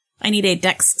 I need a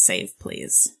dex save,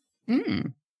 please.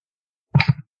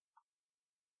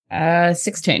 16. I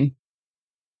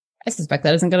suspect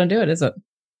that isn't going to do it, is it?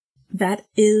 That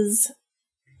is...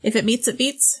 If it meets, it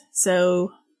beats.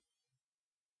 So...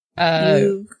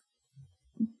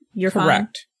 You're correct. Fine.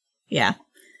 Yeah.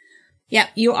 Yeah,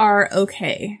 you are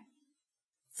okay.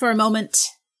 For a moment,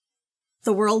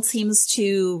 the world seems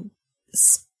to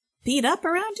speed up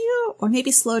around you, or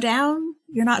maybe slow down.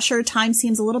 You're not sure. Time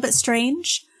seems a little bit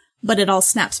strange, but it all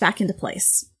snaps back into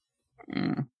place.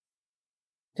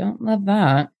 Don't love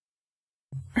that.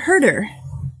 Herder,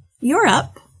 you're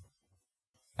up.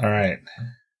 All right.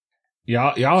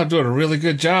 Y'all are doing a really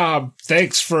good job.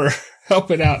 Thanks for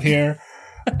helping out here.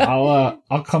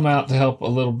 I'll come out to help a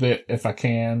little bit if I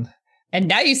can. And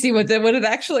now you see what it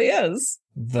actually is.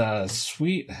 The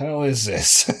sweet hell is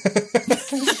this?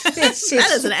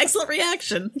 That is an excellent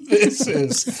reaction. This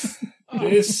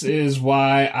is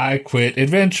why I quit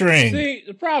adventuring. See,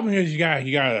 the problem here is you got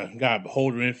a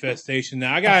beholder infestation.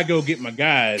 Now I gotta go get my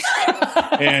guys.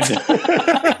 And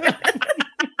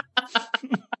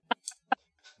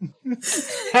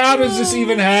how does this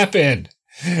even happen?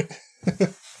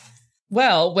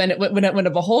 Well, when a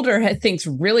beholder thinks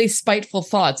really spiteful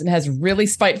thoughts and has really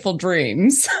spiteful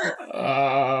dreams.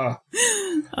 I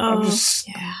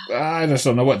just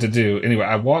don't know what to do. Anyway,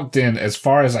 I walked in as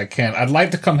far as I can. I'd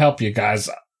like to come help you guys.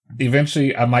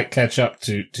 Eventually, I might catch up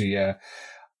to you.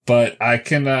 But I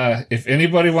can, if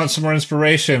anybody wants some more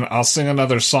inspiration, I'll sing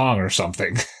another song or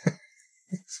something.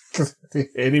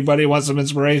 Anybody want some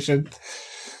inspiration?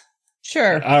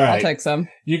 Sure. All right. I'll take some.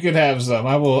 You can have some.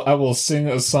 I will sing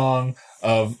a song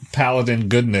of paladin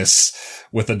goodness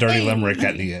with a dirty limerick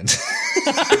at the end.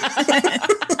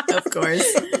 Of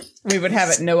course. We would have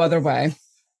it no other way.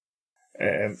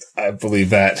 And I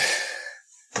believe that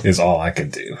is all I can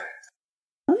do.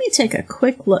 Let me take a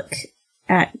quick look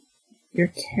at your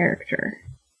character.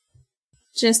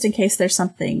 Just in case there's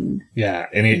something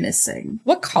missing.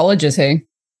 What college is he?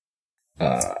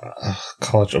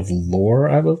 College of Lore,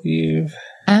 I believe.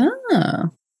 Ah.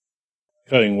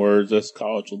 Cutting words, that's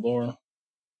College of Lore.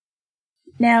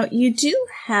 Now, you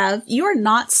are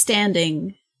not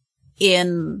standing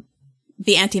in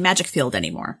the anti-magic field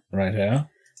anymore. Right here.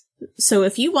 So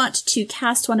if you want to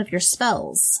cast one of your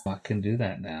spells... I can do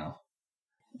that now.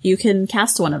 You can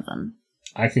cast one of them.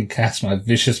 I can cast my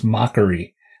Vicious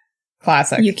Mockery.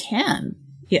 Classic. You can.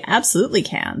 You absolutely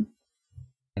can.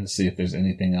 And see if there's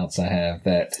anything else I have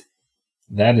that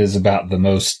is about the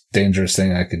most dangerous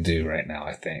thing I could do right now,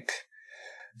 I think.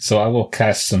 So I will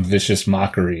cast some Vicious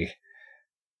Mockery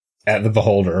at the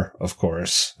beholder, of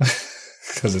course,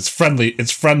 because it's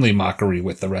friendly mockery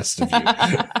with the rest of you.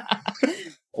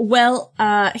 Well,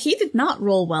 he did not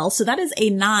roll well, so that is a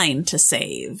 9 to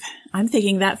save. I'm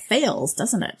thinking that fails,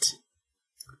 doesn't it?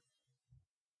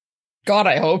 God,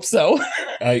 I hope so.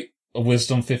 A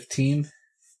wisdom 15?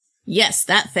 Yes,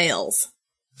 that fails.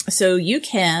 So you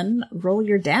can roll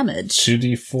your damage.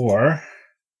 2d4.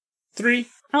 3.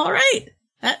 All right.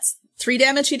 That's 3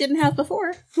 damage you didn't have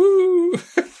before. Woo!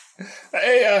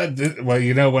 Hey,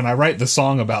 well, when I write the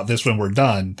song about this when we're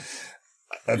done,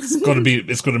 it's going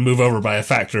to move over by a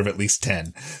factor of at least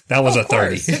 10. That was a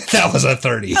 30. That was a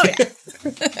 30. Oh,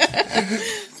 yeah.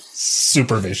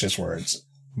 Super vicious words.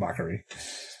 Mockery.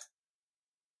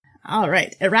 All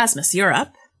right. Erasmus, you're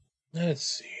up. Let's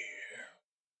see.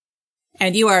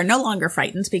 And you are no longer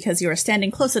frightened because you are standing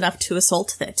close enough to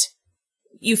Isolde that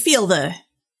you feel the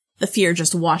fear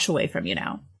just wash away from you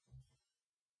now.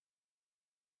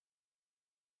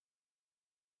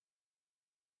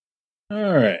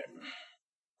 All right.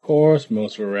 Of course,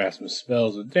 most of Erasmus'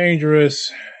 spells are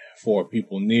dangerous for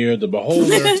people near the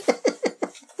beholder.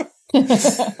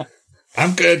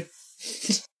 I'm good.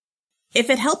 If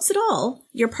it helps at all,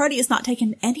 your party has not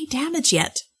taken any damage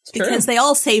yet. It's because true. they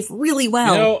all save really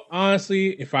well.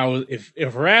 Honestly, if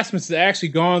Erasmus had actually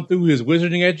gone through his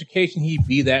wizarding education, he'd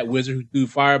be that wizard who threw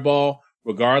fireball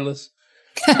regardless.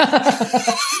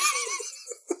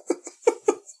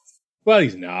 But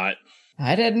he's not.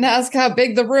 I didn't ask how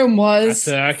big the room I was.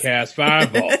 said I cast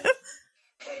fireball.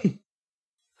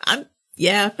 I'm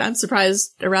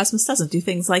surprised Erasmus doesn't do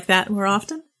things like that more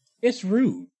often. It's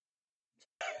rude.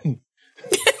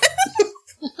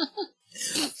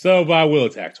 So, but I will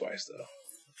attack twice,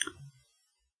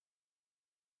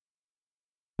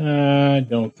 though. I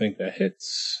don't think that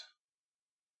hits.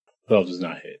 12 does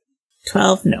not hit.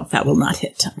 12? No, that will not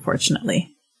hit,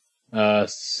 unfortunately.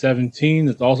 17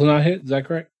 does also not hit. Is that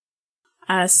correct?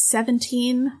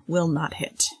 17 will not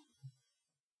hit.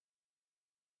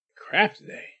 Crap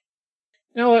today.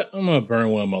 You know what? I'm gonna burn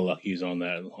one of my luckies on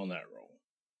that roll.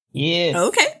 Yes.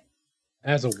 Okay.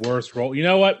 That's a worse roll. You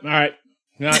know what? All right.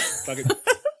 Not fuck it.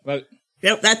 But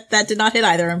Nope, that did not hit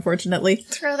either, unfortunately.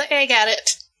 Throw the egg at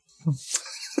it.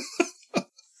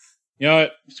 you know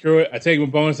what? Screw it. I take my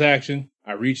bonus action.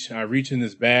 I reach in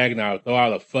this bag and I throw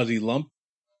out a fuzzy lump.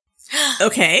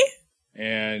 Okay.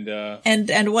 And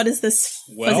what is this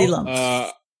fuzzy lump?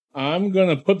 I'm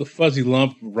gonna put the fuzzy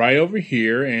lump right over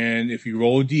here, and if you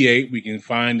roll a d8, we can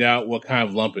find out what kind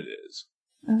of lump it is.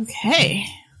 Okay.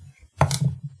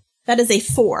 That is a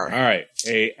 4. All right.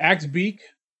 A axe beak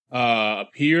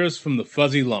appears from the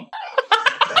fuzzy lump.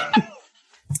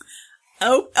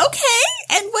 Oh,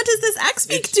 okay. And what does this axe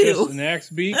beak It's do? just an axe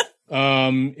beak.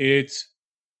 It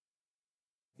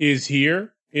is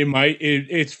here.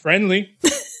 It's friendly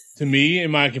to me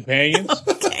and my companions.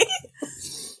 Okay.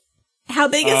 How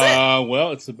big is it?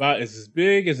 Well, it's as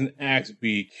big as an axe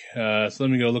beak. So let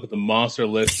me go look at the monster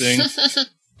listing.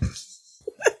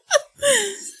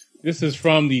 This is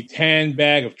from the Tan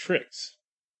Bag of Tricks.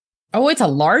 Oh, it's a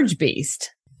large beast.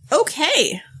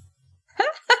 Okay.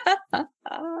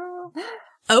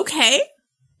 Okay.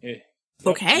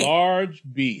 Okay. Large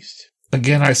beast.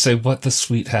 Again, I say, what the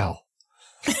sweet hell.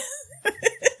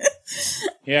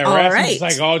 Yeah, All Rasmus right.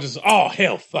 is like, oh,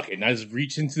 hell, fuck it. And I just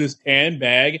reach into this tan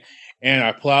bag and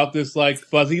I pull out this like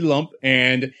fuzzy lump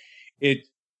and it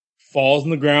falls on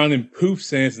the ground and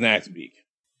poofs and it's an axe beak.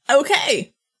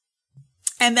 Okay.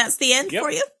 And that's the end Yep.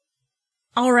 for you?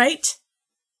 All right.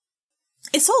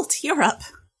 Isolde, you're up.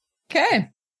 Okay.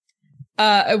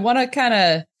 I want to kind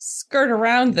of skirt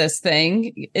around this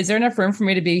thing. Is there enough room for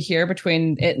me to be here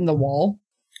between it and the wall?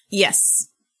 Yes.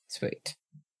 Sweet.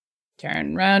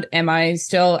 Turn around. Am I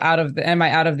out of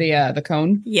the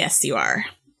cone? Yes, you are.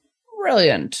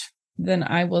 Brilliant. Then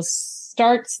I will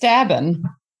start stabbing.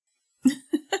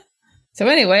 So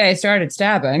anyway, I started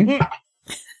stabbing.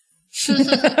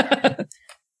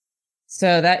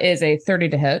 So that is a 30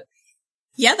 to hit.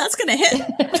 Yeah, that's going to hit.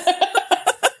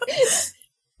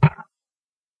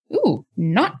 Ooh,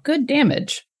 not good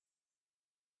damage.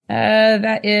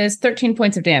 That is 13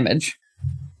 points of damage.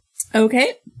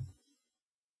 Okay.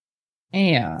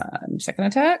 And second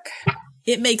attack.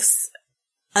 It makes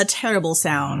a terrible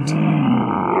sound.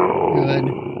 Good.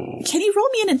 Can you roll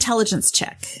me an intelligence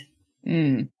check?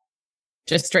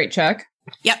 Just straight check.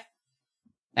 Yep.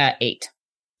 8.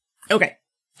 Okay.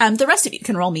 The rest of you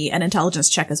can roll me an intelligence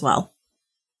check as well.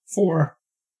 4.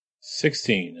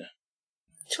 16.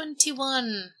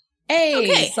 21. Hey,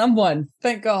 Okay. someone.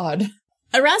 Thank God.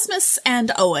 Erasmus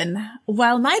and Owen,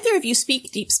 while neither of you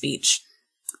speak deep speech,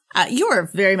 you're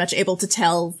very much able to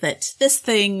tell that this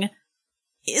thing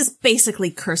is basically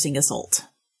cursing Isolde.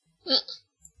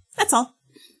 That's all.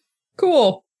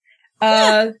 Cool.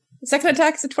 Second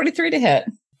attack's a 23 to hit.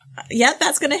 Yeah,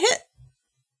 that's gonna hit.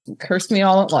 Curse me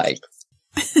all it likes.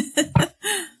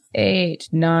 8,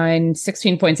 9,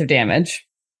 16 points of damage.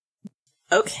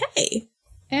 Okay.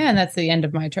 And that's the end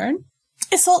of my turn.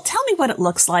 Isolde, tell me what it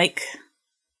looks like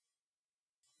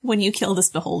when you kill this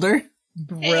beholder.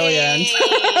 Brilliant.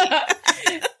 Hey.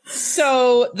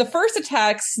 So the first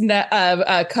attacks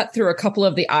cut through a couple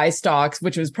of the eye stalks,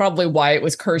 which was probably why it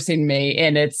was cursing me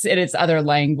in its other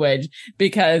language,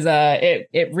 because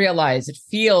it realized, it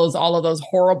feels all of those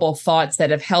horrible thoughts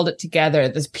that have held it together,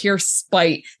 this pure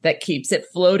spite that keeps it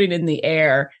floating in the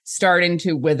air, starting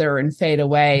to wither and fade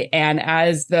away. And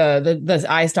as the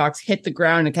eye stalks hit the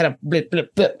ground and kind of blip,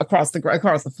 blip, blip across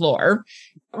the floor,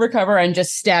 recover and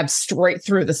just stab straight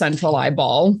through the central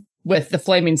eyeball, with the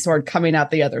flaming sword coming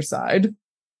out the other side.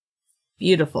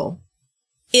 Beautiful.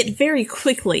 It very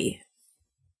quickly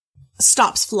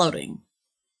stops floating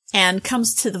and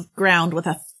comes to the ground with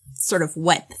a sort of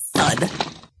wet thud.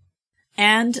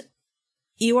 And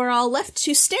you are all left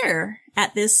to stare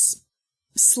at this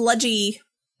sludgy,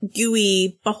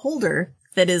 gooey beholder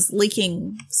that is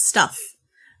leaking stuff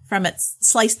from its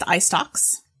sliced eye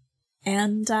stalks.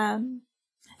 And,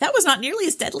 that was not nearly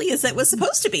as deadly as it was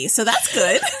supposed to be, so that's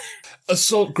good.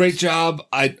 Assault, great job.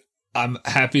 I'm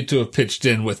happy to have pitched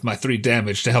in with my 3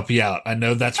 damage to help you out. I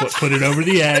know that's what put it over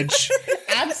the edge.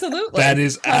 Absolutely. That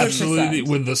is 100%. absolutely,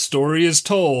 when the story is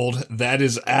told, that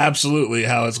is absolutely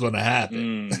how it's going to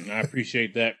happen. I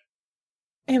appreciate that.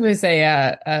 It was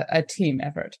a team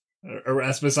effort.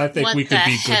 Erasmus, I think What we could the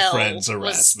be good hell friends,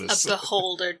 Erasmus. was a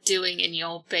beholder doing in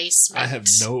your basement? I have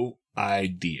no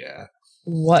idea.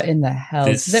 What in the hell?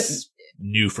 This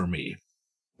new for me.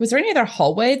 Was there any other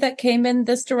hallway that came in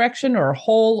this direction or a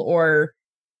hole or...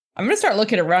 I'm going to start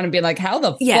looking around and being like, how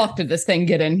the fuck did this thing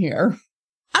get in here?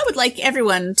 I would like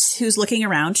everyone who's looking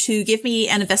around to give me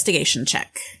an investigation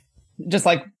check. Just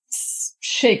like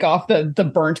shake off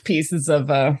the burnt pieces of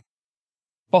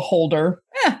beholder.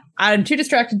 I'm too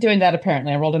distracted doing that,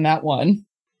 apparently. I rolled in that one.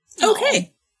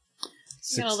 Okay.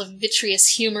 You got all the vitreous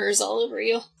humors all over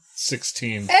you.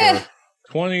 16 Eh.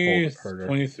 for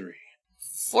 23.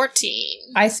 14.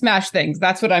 I smash things.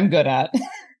 That's what I'm good at.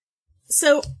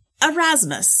 So,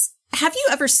 Erasmus, have you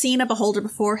ever seen a beholder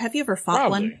before? Have you ever fought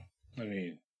one? I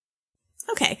mean,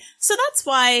 Okay, so that's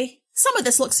why some of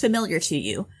this looks familiar to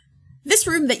you. This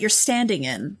room that you're standing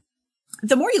in,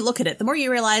 the more you look at it, the more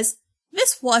you realize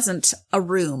this wasn't a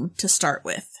room to start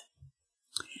with.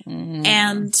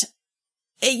 And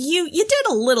you did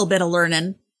a little bit of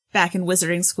learning back in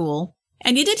wizarding school,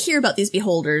 and you did hear about these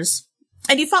beholders,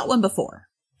 and you fought one before.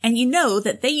 And you know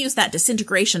that they use that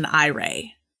disintegration eye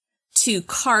ray to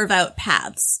carve out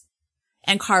paths,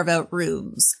 and carve out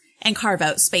rooms, and carve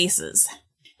out spaces.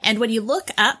 And when you look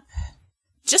up,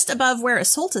 just above where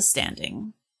Isolde is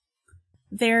standing,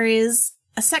 there is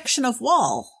a section of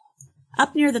wall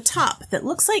up near the top that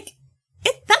looks like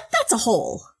that's a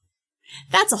hole.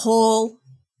 That's a hole.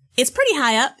 It's pretty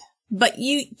high up, but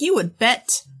you would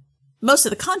bet most of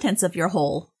the contents of your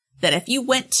hole that if you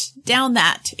went down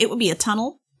that, it would be a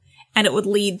tunnel, and it would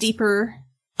lead deeper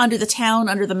under the town,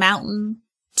 under the mountain,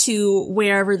 to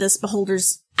wherever this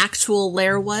beholder's actual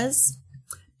lair was.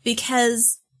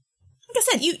 Because, like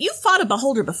I said, you fought a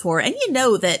beholder before, and you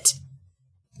know that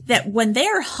when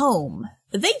they're home,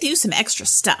 they do some extra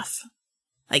stuff.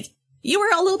 Like, you were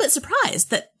a little bit surprised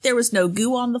that there was no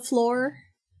goo on the floor.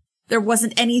 There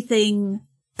wasn't anything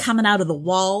coming out of the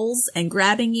walls and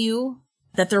grabbing you.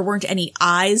 That there weren't any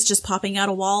eyes just popping out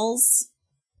of walls.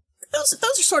 Those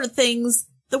are sort of things,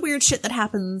 the weird shit that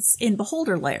happens in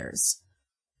beholder lairs.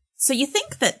 So you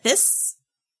think that this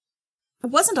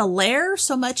wasn't a lair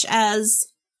so much as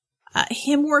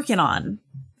him working on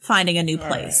finding a new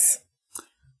place. Right.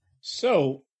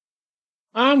 So,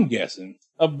 I'm guessing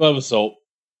above Isolde,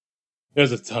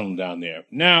 there's a tunnel down there.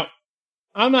 Now,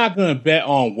 I'm not going to bet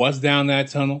on what's down that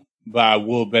tunnel, but I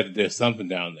will bet that there's something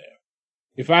down there.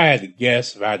 If I had to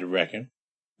guess, if I had to reckon,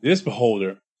 this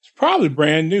beholder is probably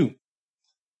brand new.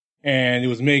 And it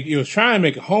was trying to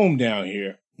make a home down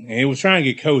here, and it was trying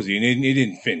to get cozy, and it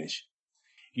didn't finish.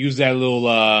 Use that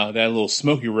little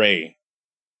smoky ray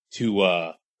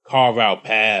to carve out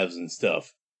paths and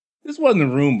stuff. This wasn't a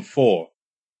room before.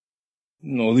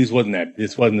 No, at least it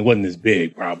wasn't this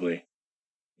big, probably.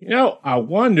 I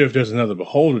wonder if there's another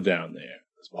beholder down there.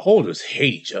 Because beholders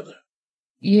hate each other.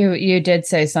 You did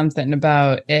say something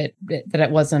about it,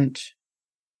 that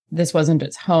this wasn't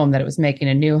its home, that it was making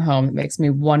a new home. It makes me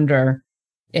wonder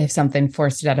if something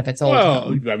forced it out of its old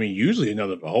home. I mean, usually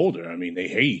another beholder. I mean, they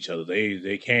hate each other.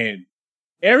 They can't.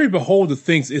 Every beholder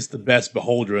thinks it's the best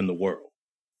beholder in the world.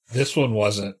 This one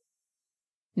wasn't.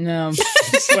 No.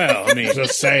 Well, I mean,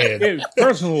 Just saying.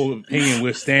 Personal opinion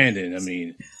withstanding. I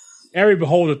mean, every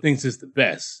beholder thinks it's the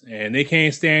best, and they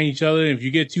can't stand each other. If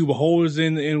you get two beholders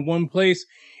in one place,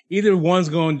 either one's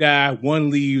going to die, one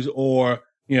leaves, or,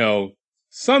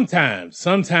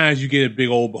 sometimes you get a big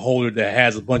old beholder that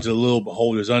has a bunch of little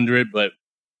beholders under it, but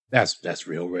that's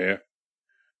real rare.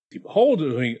 The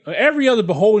beholder, every other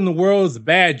beholder in the world is a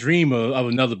bad dream of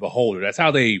another beholder. That's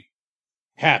how they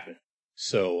happen.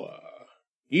 So,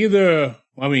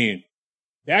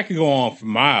 that could go on for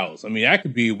miles. I mean,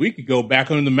 we could go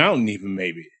back under the mountain even,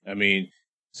 maybe. I mean,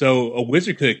 so a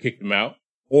wizard could have kicked them out,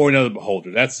 or another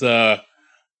beholder. Those are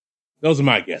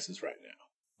my guesses right now.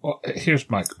 Well, here's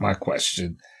my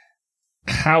question.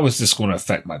 How is this going to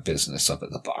affect my business up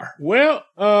at the bar? Well,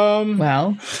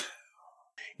 Well,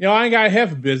 I ain't got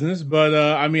half a business, but,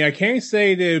 I can't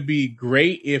say that it'd be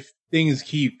great if things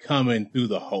keep coming through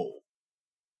the hole.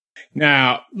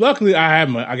 Now, luckily, I have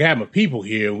my people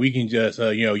here. We can just,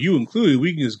 you included,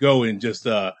 we can just go and just,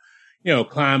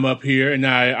 climb up here. And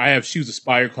I have shoes of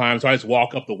spire climb, so I just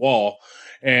walk up the wall.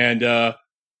 And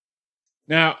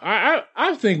now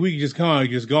I think we can just kind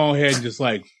of just go ahead and just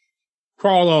like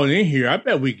crawl on in here. I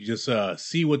bet we could just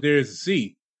see what there is to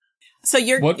see. So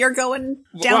you're going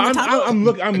down the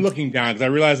tunnel? I'm looking down because I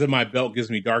realize that my belt gives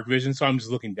me dark vision, so I'm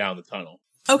just looking down the tunnel.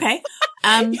 Okay.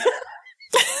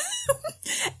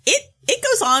 It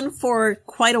goes on for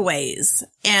quite a ways,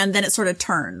 and then it sort of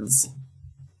turns.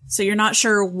 So you're not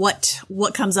sure what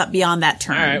comes up beyond that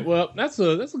turn. All right. Well, that's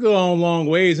a good long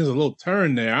ways. There's a little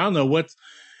turn there. I don't know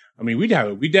we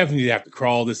definitely have to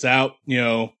crawl this out.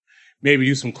 Maybe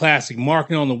do some classic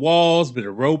marking on the walls, bit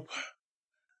of rope.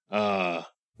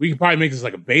 We could probably make this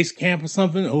like a base camp or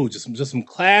something. Oh, just some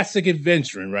classic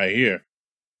adventuring right here.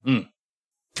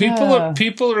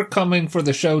 People are coming for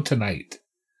the show tonight.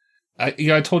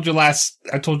 I told you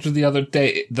the other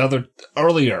day,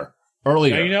 earlier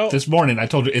this morning. I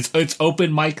told you it's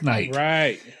open mic night.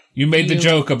 Right. You made the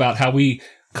joke about how we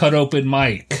cut open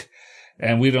mic,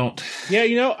 and we don't.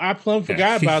 Yeah, I plumb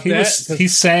forgot about that. He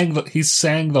sang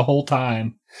the whole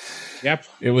time. Yep.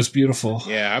 It was beautiful.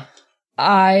 Yeah.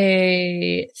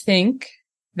 I think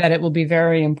that it will be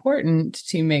very important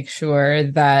to make sure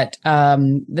that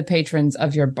the patrons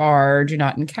of your bar do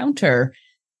not encounter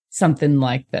something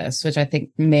like this, which I think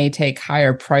may take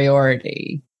higher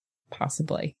priority,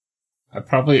 possibly. I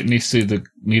probably need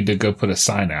to go put a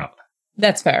sign out.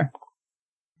 That's fair.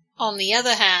 On the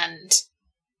other hand,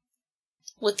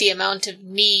 with the amount of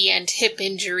knee and hip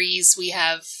injuries we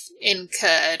have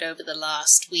incurred over the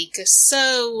last week or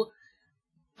so,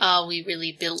 are we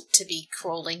really built to be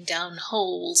crawling down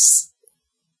holes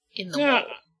in the wall?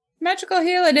 Magical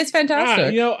healing is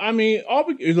fantastic. Look,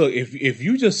 if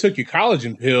you just took your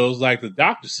collagen pills like the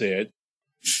doctor said,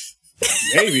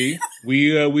 maybe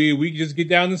we just get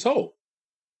down this hole.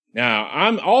 Now,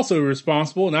 I'm also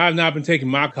responsible, and I've not been taking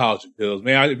my collagen pills.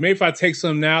 Maybe if I take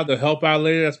some now to help out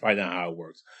later, that's probably not how it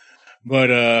works.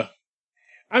 But,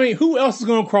 who else is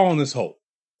going to crawl in this hole?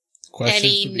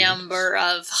 Any number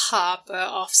of Harper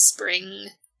offspring.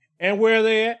 And where are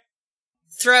they at?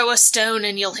 Throw a stone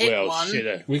and you'll hit one.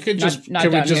 Shit. We could just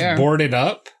here. board it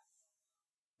up?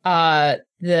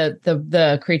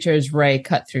 The creature's ray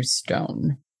cut through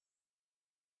stone.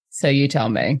 So you tell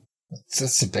me.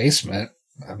 It's a basement.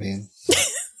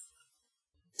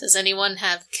 Does anyone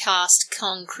have cast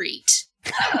concrete?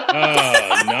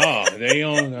 No, they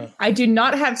don't. I do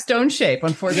not have stone shape,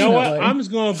 unfortunately. You know what? I'm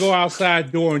just going to go outside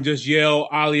the door and just yell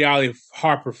 "Ollie Ollie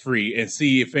Harper free" and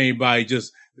see if anybody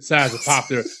just decides to pop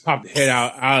the head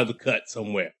out of the cut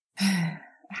somewhere.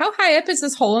 How high up is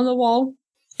this hole in the wall?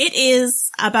 It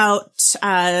is about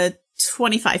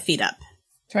 25 feet up.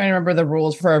 Trying to remember the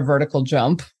rules for a vertical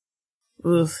jump.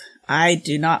 Oof, I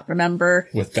do not remember.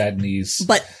 With bad knees.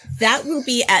 But that will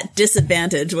be at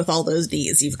disadvantage with all those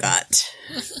knees you've got.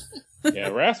 Yeah,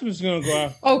 Rasmus is going to go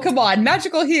out. Oh, come on.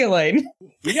 Magical healing.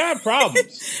 We got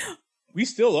problems. We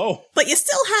still owe. But you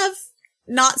still have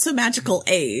not so magical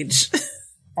age.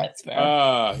 That's fair.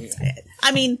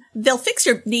 Yeah. They'll fix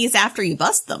your knees after you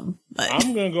bust them. But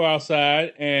I'm going to go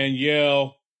outside and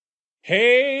yell,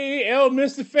 "Hey,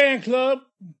 Elminster Fan Club.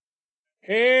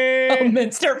 Hey,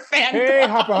 Elminster Fan Club. Hey,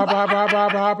 Hopper, Hopper, Hopper, Hopper,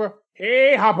 Hopper, Hopper.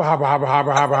 Hey, Hopper, Hopper, Hopper,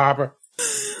 Hopper, Hopper, Hopper."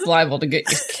 It's liable to get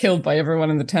killed by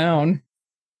everyone in the town.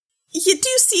 you do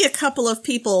see a couple of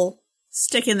people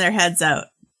sticking their heads out.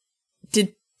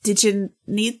 Did you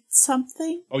need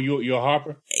something? Oh, you're a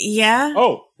Harper? Yeah.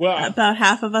 Oh, well. About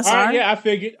half of us all right, are. Yeah, I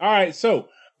figured. All right, so,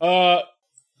 yeah.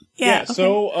 Okay.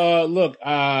 So, look,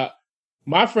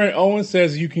 my friend Owen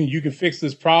says you can fix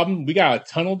this problem. We got a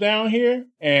tunnel down here,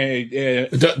 and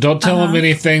don't tell him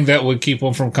anything that would keep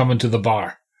him from coming to the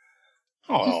bar.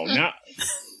 Oh, now,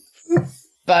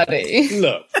 buddy.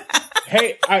 Look,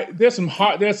 hey, there's some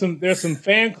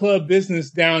fan club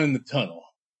business down in the tunnel.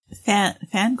 Fan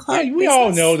club. Yeah, we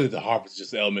all know that the Harper's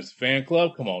just the Elminster Fan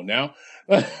Club. Come on now.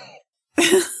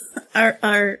 All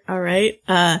right.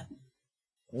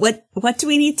 What do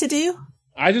we need to do?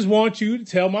 I just want you to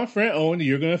tell my friend Owen that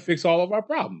you're going to fix all of our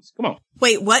problems. Come on.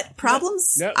 Wait, what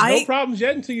problems? No problems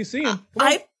yet until you see them.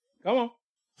 Come on.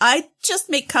 I just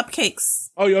make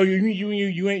cupcakes. Oh,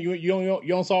 you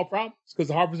don't solve problems because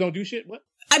the Harpers don't do shit. What?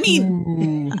 I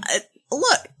mean,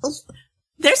 look,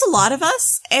 there's a lot of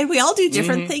us, and we all do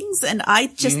different things, and I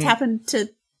just happen to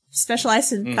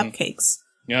specialize in cupcakes.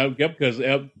 Yeah, yep. Because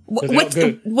would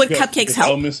cupcakes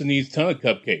help? Elminster needs a ton of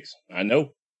cupcakes. I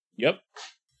know. Yep.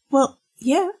 Well,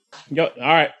 yeah. Yep. All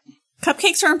right.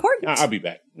 Cupcakes are important. I'll be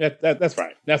back. That's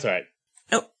right. That's all right.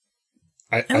 Oh,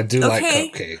 I do like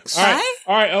cupcakes.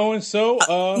 All right, Owen. So,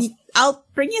 I'll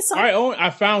bring you some. All right, Owen.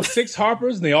 I found 6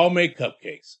 Harpers, and they all make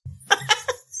cupcakes.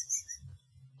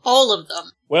 All of them.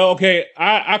 Well, okay.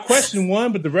 I questioned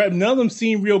one, but none of them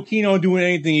seemed real keen on doing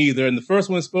anything either. And the first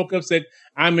one spoke up, said,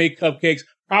 "I make cupcakes,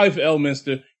 probably for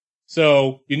Elminster."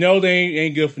 So they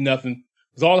ain't good for nothing.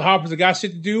 Because all the Harpers that got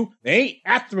shit to do, they ain't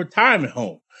at the retirement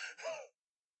home.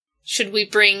 Should we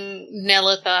bring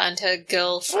Nelitha and her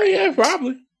girlfriend? Oh yeah,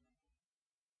 probably.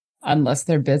 Unless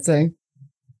they're busy.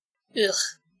 Ugh.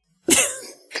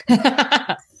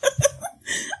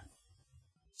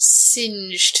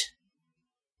 singed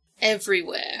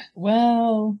everywhere.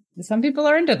 Well, some people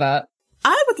are into that.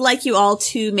 I would like you all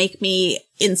to make me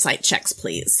insight checks,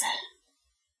 please.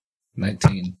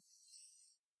 19.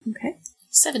 Okay.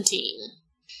 17.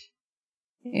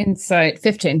 Insight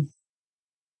 15.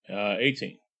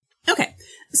 18. Okay.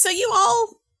 So you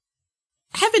all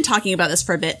have been talking about this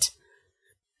for a bit.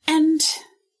 And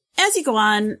as you go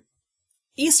on,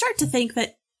 you start to think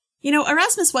that,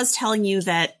 Erasmus was telling you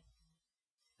that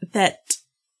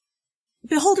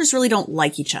beholders really don't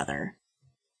like each other.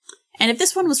 And if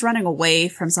this one was running away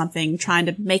from something, trying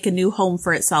to make a new home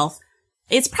for itself,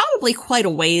 it's probably quite a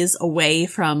ways away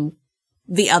from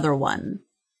the other one,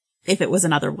 if it was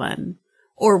another one,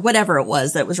 or whatever it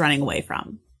was that it was running away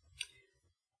from.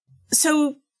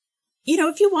 So,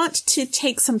 if you want to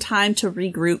take some time to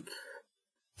regroup,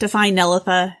 to find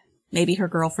Nelitha, maybe her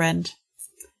girlfriend,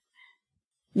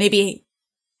 maybe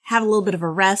have a little bit of a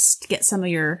rest, get some of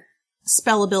your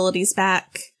spell abilities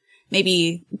back,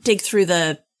 maybe dig through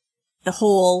the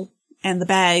hole and the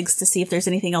bags to see if there's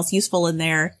anything else useful in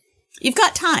there. You've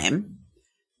got time.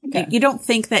 Okay. You don't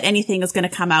think that anything is going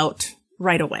to come out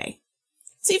right away.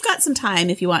 So you've got some time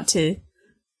if you want to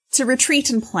retreat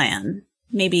and plan.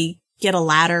 Maybe get a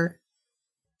ladder,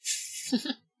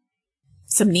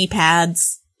 some knee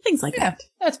pads, things like that.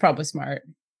 That's probably smart.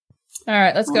 All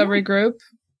right, let's go regroup.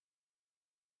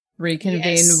 Reconvene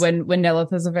Yes. when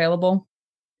Nelith available.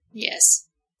 Yes.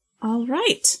 All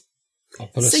right. I'll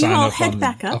put a So you sign all up head on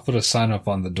back up? I'll put a sign up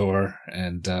on the door,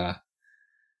 and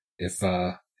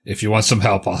if you want some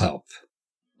help, I'll help.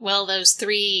 Well, those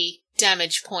 3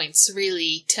 damage points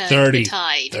really turned 30. the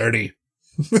tide. 30.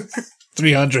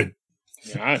 300.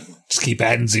 Yeah, Just keep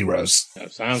adding zeros.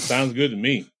 that sounds good to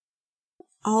me.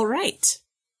 All right.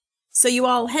 So you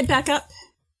all head back up.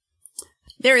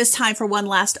 There is time for one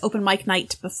last open mic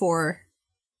night before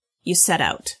you set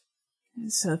out.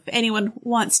 So if anyone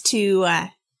wants to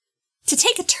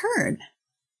take a turn,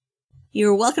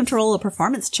 you're welcome to roll a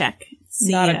performance check.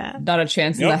 See, Not a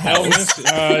chance in the hell.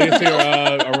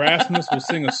 Elvis, Erasmus will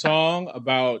sing a song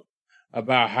about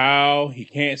how he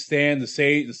can't stand the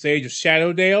sage of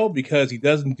Shadowdale because he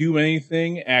doesn't do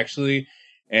anything actually,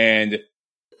 and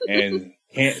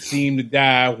can't seem to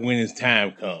die when his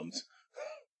time comes.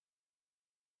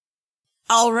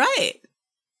 all right.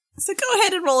 So go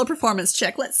ahead and roll a performance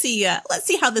check. Let's see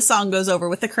how the song goes over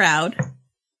with the crowd.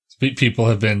 People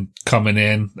have been coming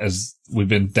in as we've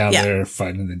been down Yeah. there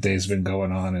fighting. The day's been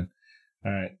going on, and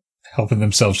all right, helping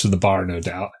themselves to the bar, no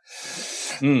doubt.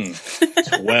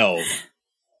 12.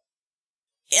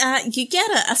 You get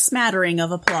a smattering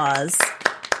of applause.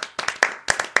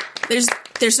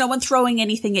 There's no one throwing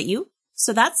anything at you,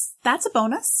 so that's a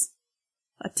bonus.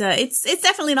 But it's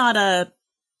definitely not a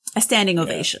standing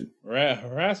ovation.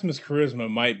 Erasmus' charisma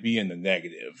might be in the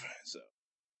negative, so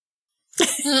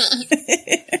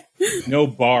no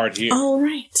bard here. All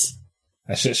right.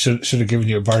 I should have given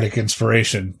you a bardic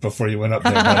inspiration before you went up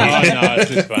there, Oh, buddy. no,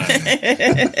 it's just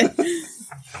fine.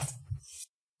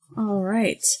 All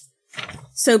right.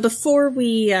 So before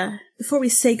we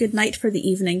say goodnight for the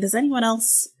evening, does anyone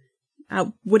else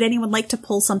would anyone like to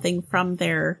pull something from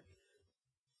their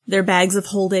bags of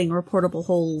holding or portable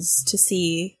holes to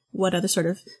see what other sort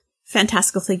of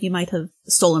fantastical thing you might have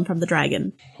stolen from the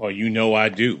dragon? Well, I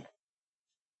do.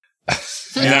 And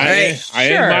Right, I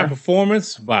sure. end my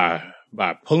performance by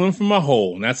pulling from my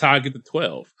hole, and that's how I get the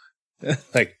 12.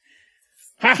 Like,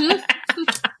 ha!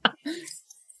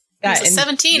 It was a and-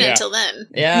 17 Yeah. until then.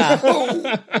 Yeah.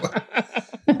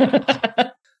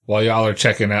 While y'all are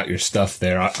checking out your stuff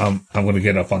there, I'm going to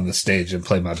get up on the stage and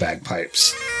play my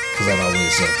bagpipes because that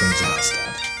always brings the house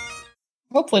down.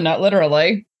 Hopefully not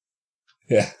literally.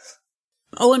 Yeah.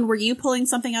 Owen, were you pulling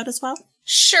something out as well?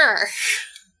 Sure.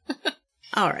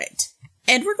 All right.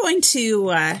 And we're going to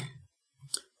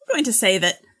say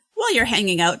that while you're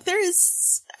hanging out, there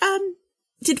is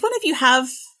did one of you have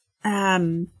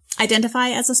identify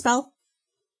as a spell?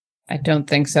 I don't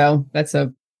think so. That's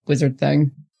a wizard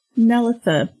thing.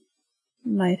 Nelitha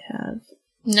might have.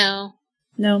 No.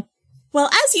 No. Well,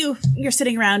 as you're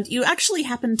sitting around, you actually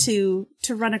happen to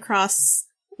run across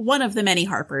one of the many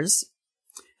Harpers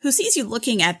who sees you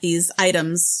looking at these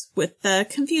items with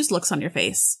confused looks on your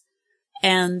face.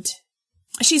 And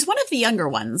she's one of the younger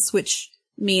ones, which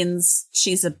means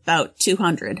she's about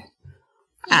 200.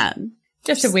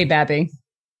 Just a wee babby.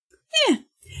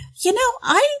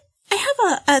 I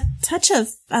have a touch of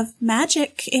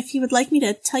magic if you would like me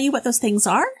to tell you what those things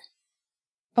are.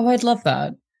 Oh, I'd love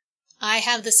that. I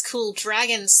have this cool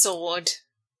dragon sword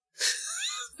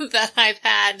that I've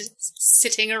had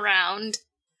sitting around.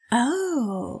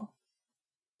 Oh.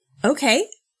 Okay.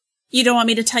 You don't want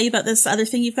me to tell you about this other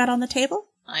thing you've got on the table?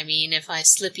 I mean, if I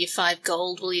slip you 5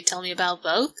 gold, will you tell me about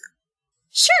both?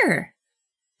 Sure.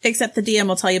 Except the DM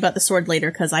will tell you about the sword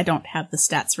later because I don't have the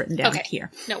stats written down here.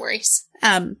 No worries.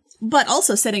 But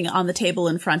also sitting on the table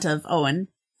in front of Owen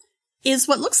is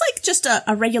what looks like just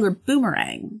a regular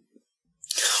boomerang.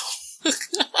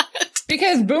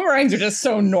 Because boomerangs are just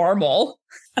so normal.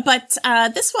 But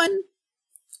this one,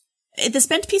 this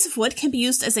bent piece of wood can be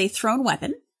used as a thrown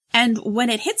weapon. And when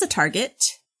it hits a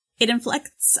target, it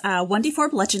inflicts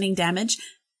 1d4 bludgeoning damage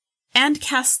and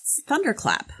casts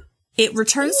Thunderclap. It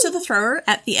returns to the thrower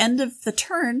at the end of the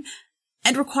turn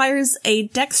and requires a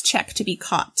dex check to be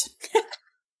caught.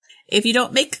 If you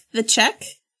don't make the check,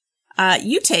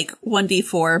 you take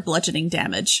 1d4 bludgeoning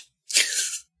damage.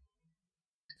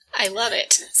 I love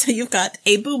it. So you've got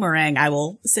a boomerang. I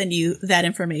will send you that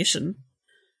information.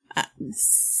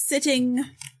 Sitting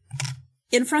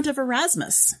in front of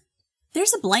Erasmus,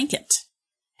 there's a blanket.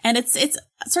 And it's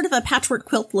sort of a patchwork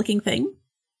quilt looking thing.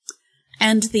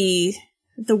 And the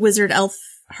wizard elf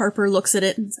Harper looks at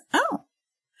it and says, oh.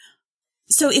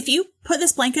 So if you put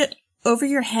this blanket over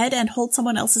your head and hold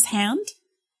someone else's hand,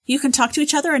 you can talk to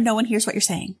each other and no one hears what you're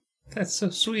saying. That's so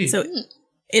sweet. So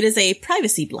it is a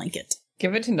privacy blanket.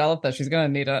 Give it to Nelitha. She's going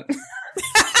to need it.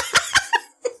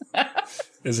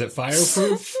 Is it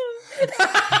fireproof?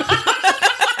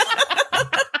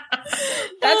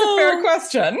 That's a fair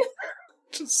question.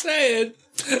 Just saying.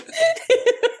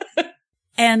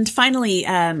 And finally,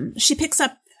 she picks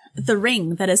up the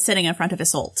ring that is sitting in front of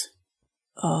Isolde.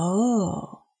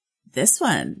 Oh, this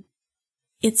one.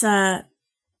 It's a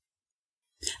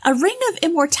ring of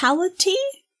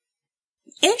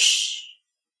immortality-ish.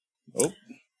 Oh.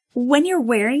 When you're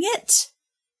wearing it,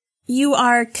 you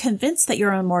are convinced that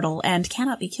you're immortal and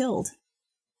cannot be killed.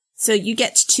 So you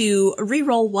get to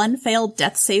reroll 1 failed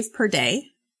death save per day.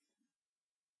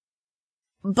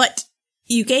 But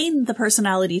you gain the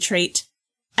personality trait,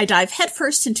 I dive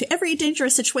headfirst into every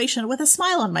dangerous situation with a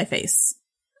smile on my face.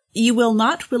 You will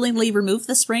not willingly remove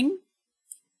this ring,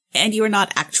 and you are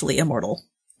not actually immortal.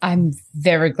 I'm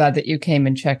very glad that you came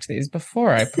and checked these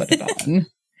before I put it on.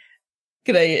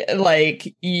 Could I,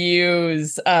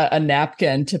 use a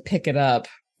napkin to pick it up,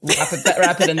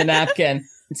 wrap it in the napkin,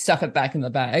 and stuff it back in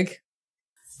the bag?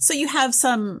 So you have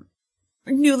some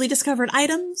newly discovered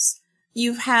items.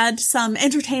 You've had some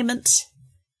entertainment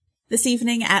this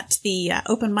evening at the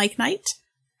open mic night.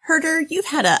 Herder, you've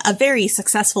had a very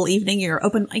successful evening. Your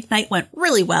open mic night went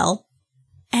really well.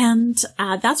 And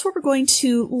that's where we're going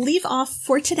to leave off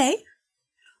for today.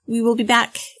 We will be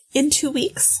back in 2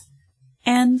 weeks.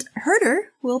 And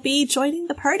Herder will be joining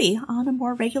the party on a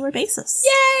more regular basis.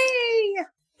 Yay! Yay!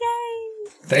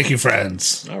 Thank you,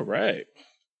 friends. All right.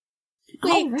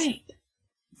 All right.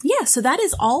 Yeah, so that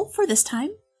is all for this time.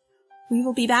 We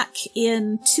will be back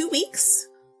in 2 weeks.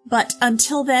 But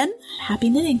until then,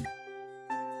 happy knitting.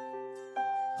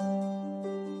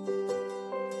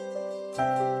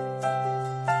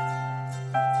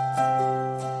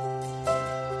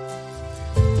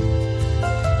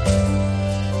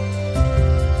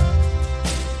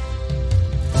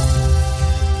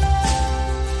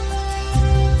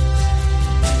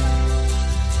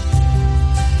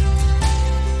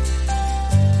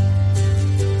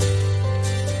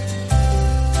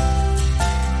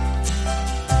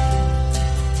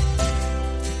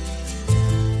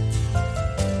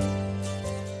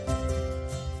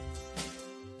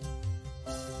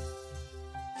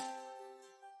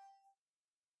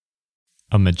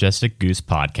 A Majestic Goose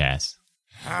podcast.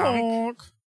 Honk.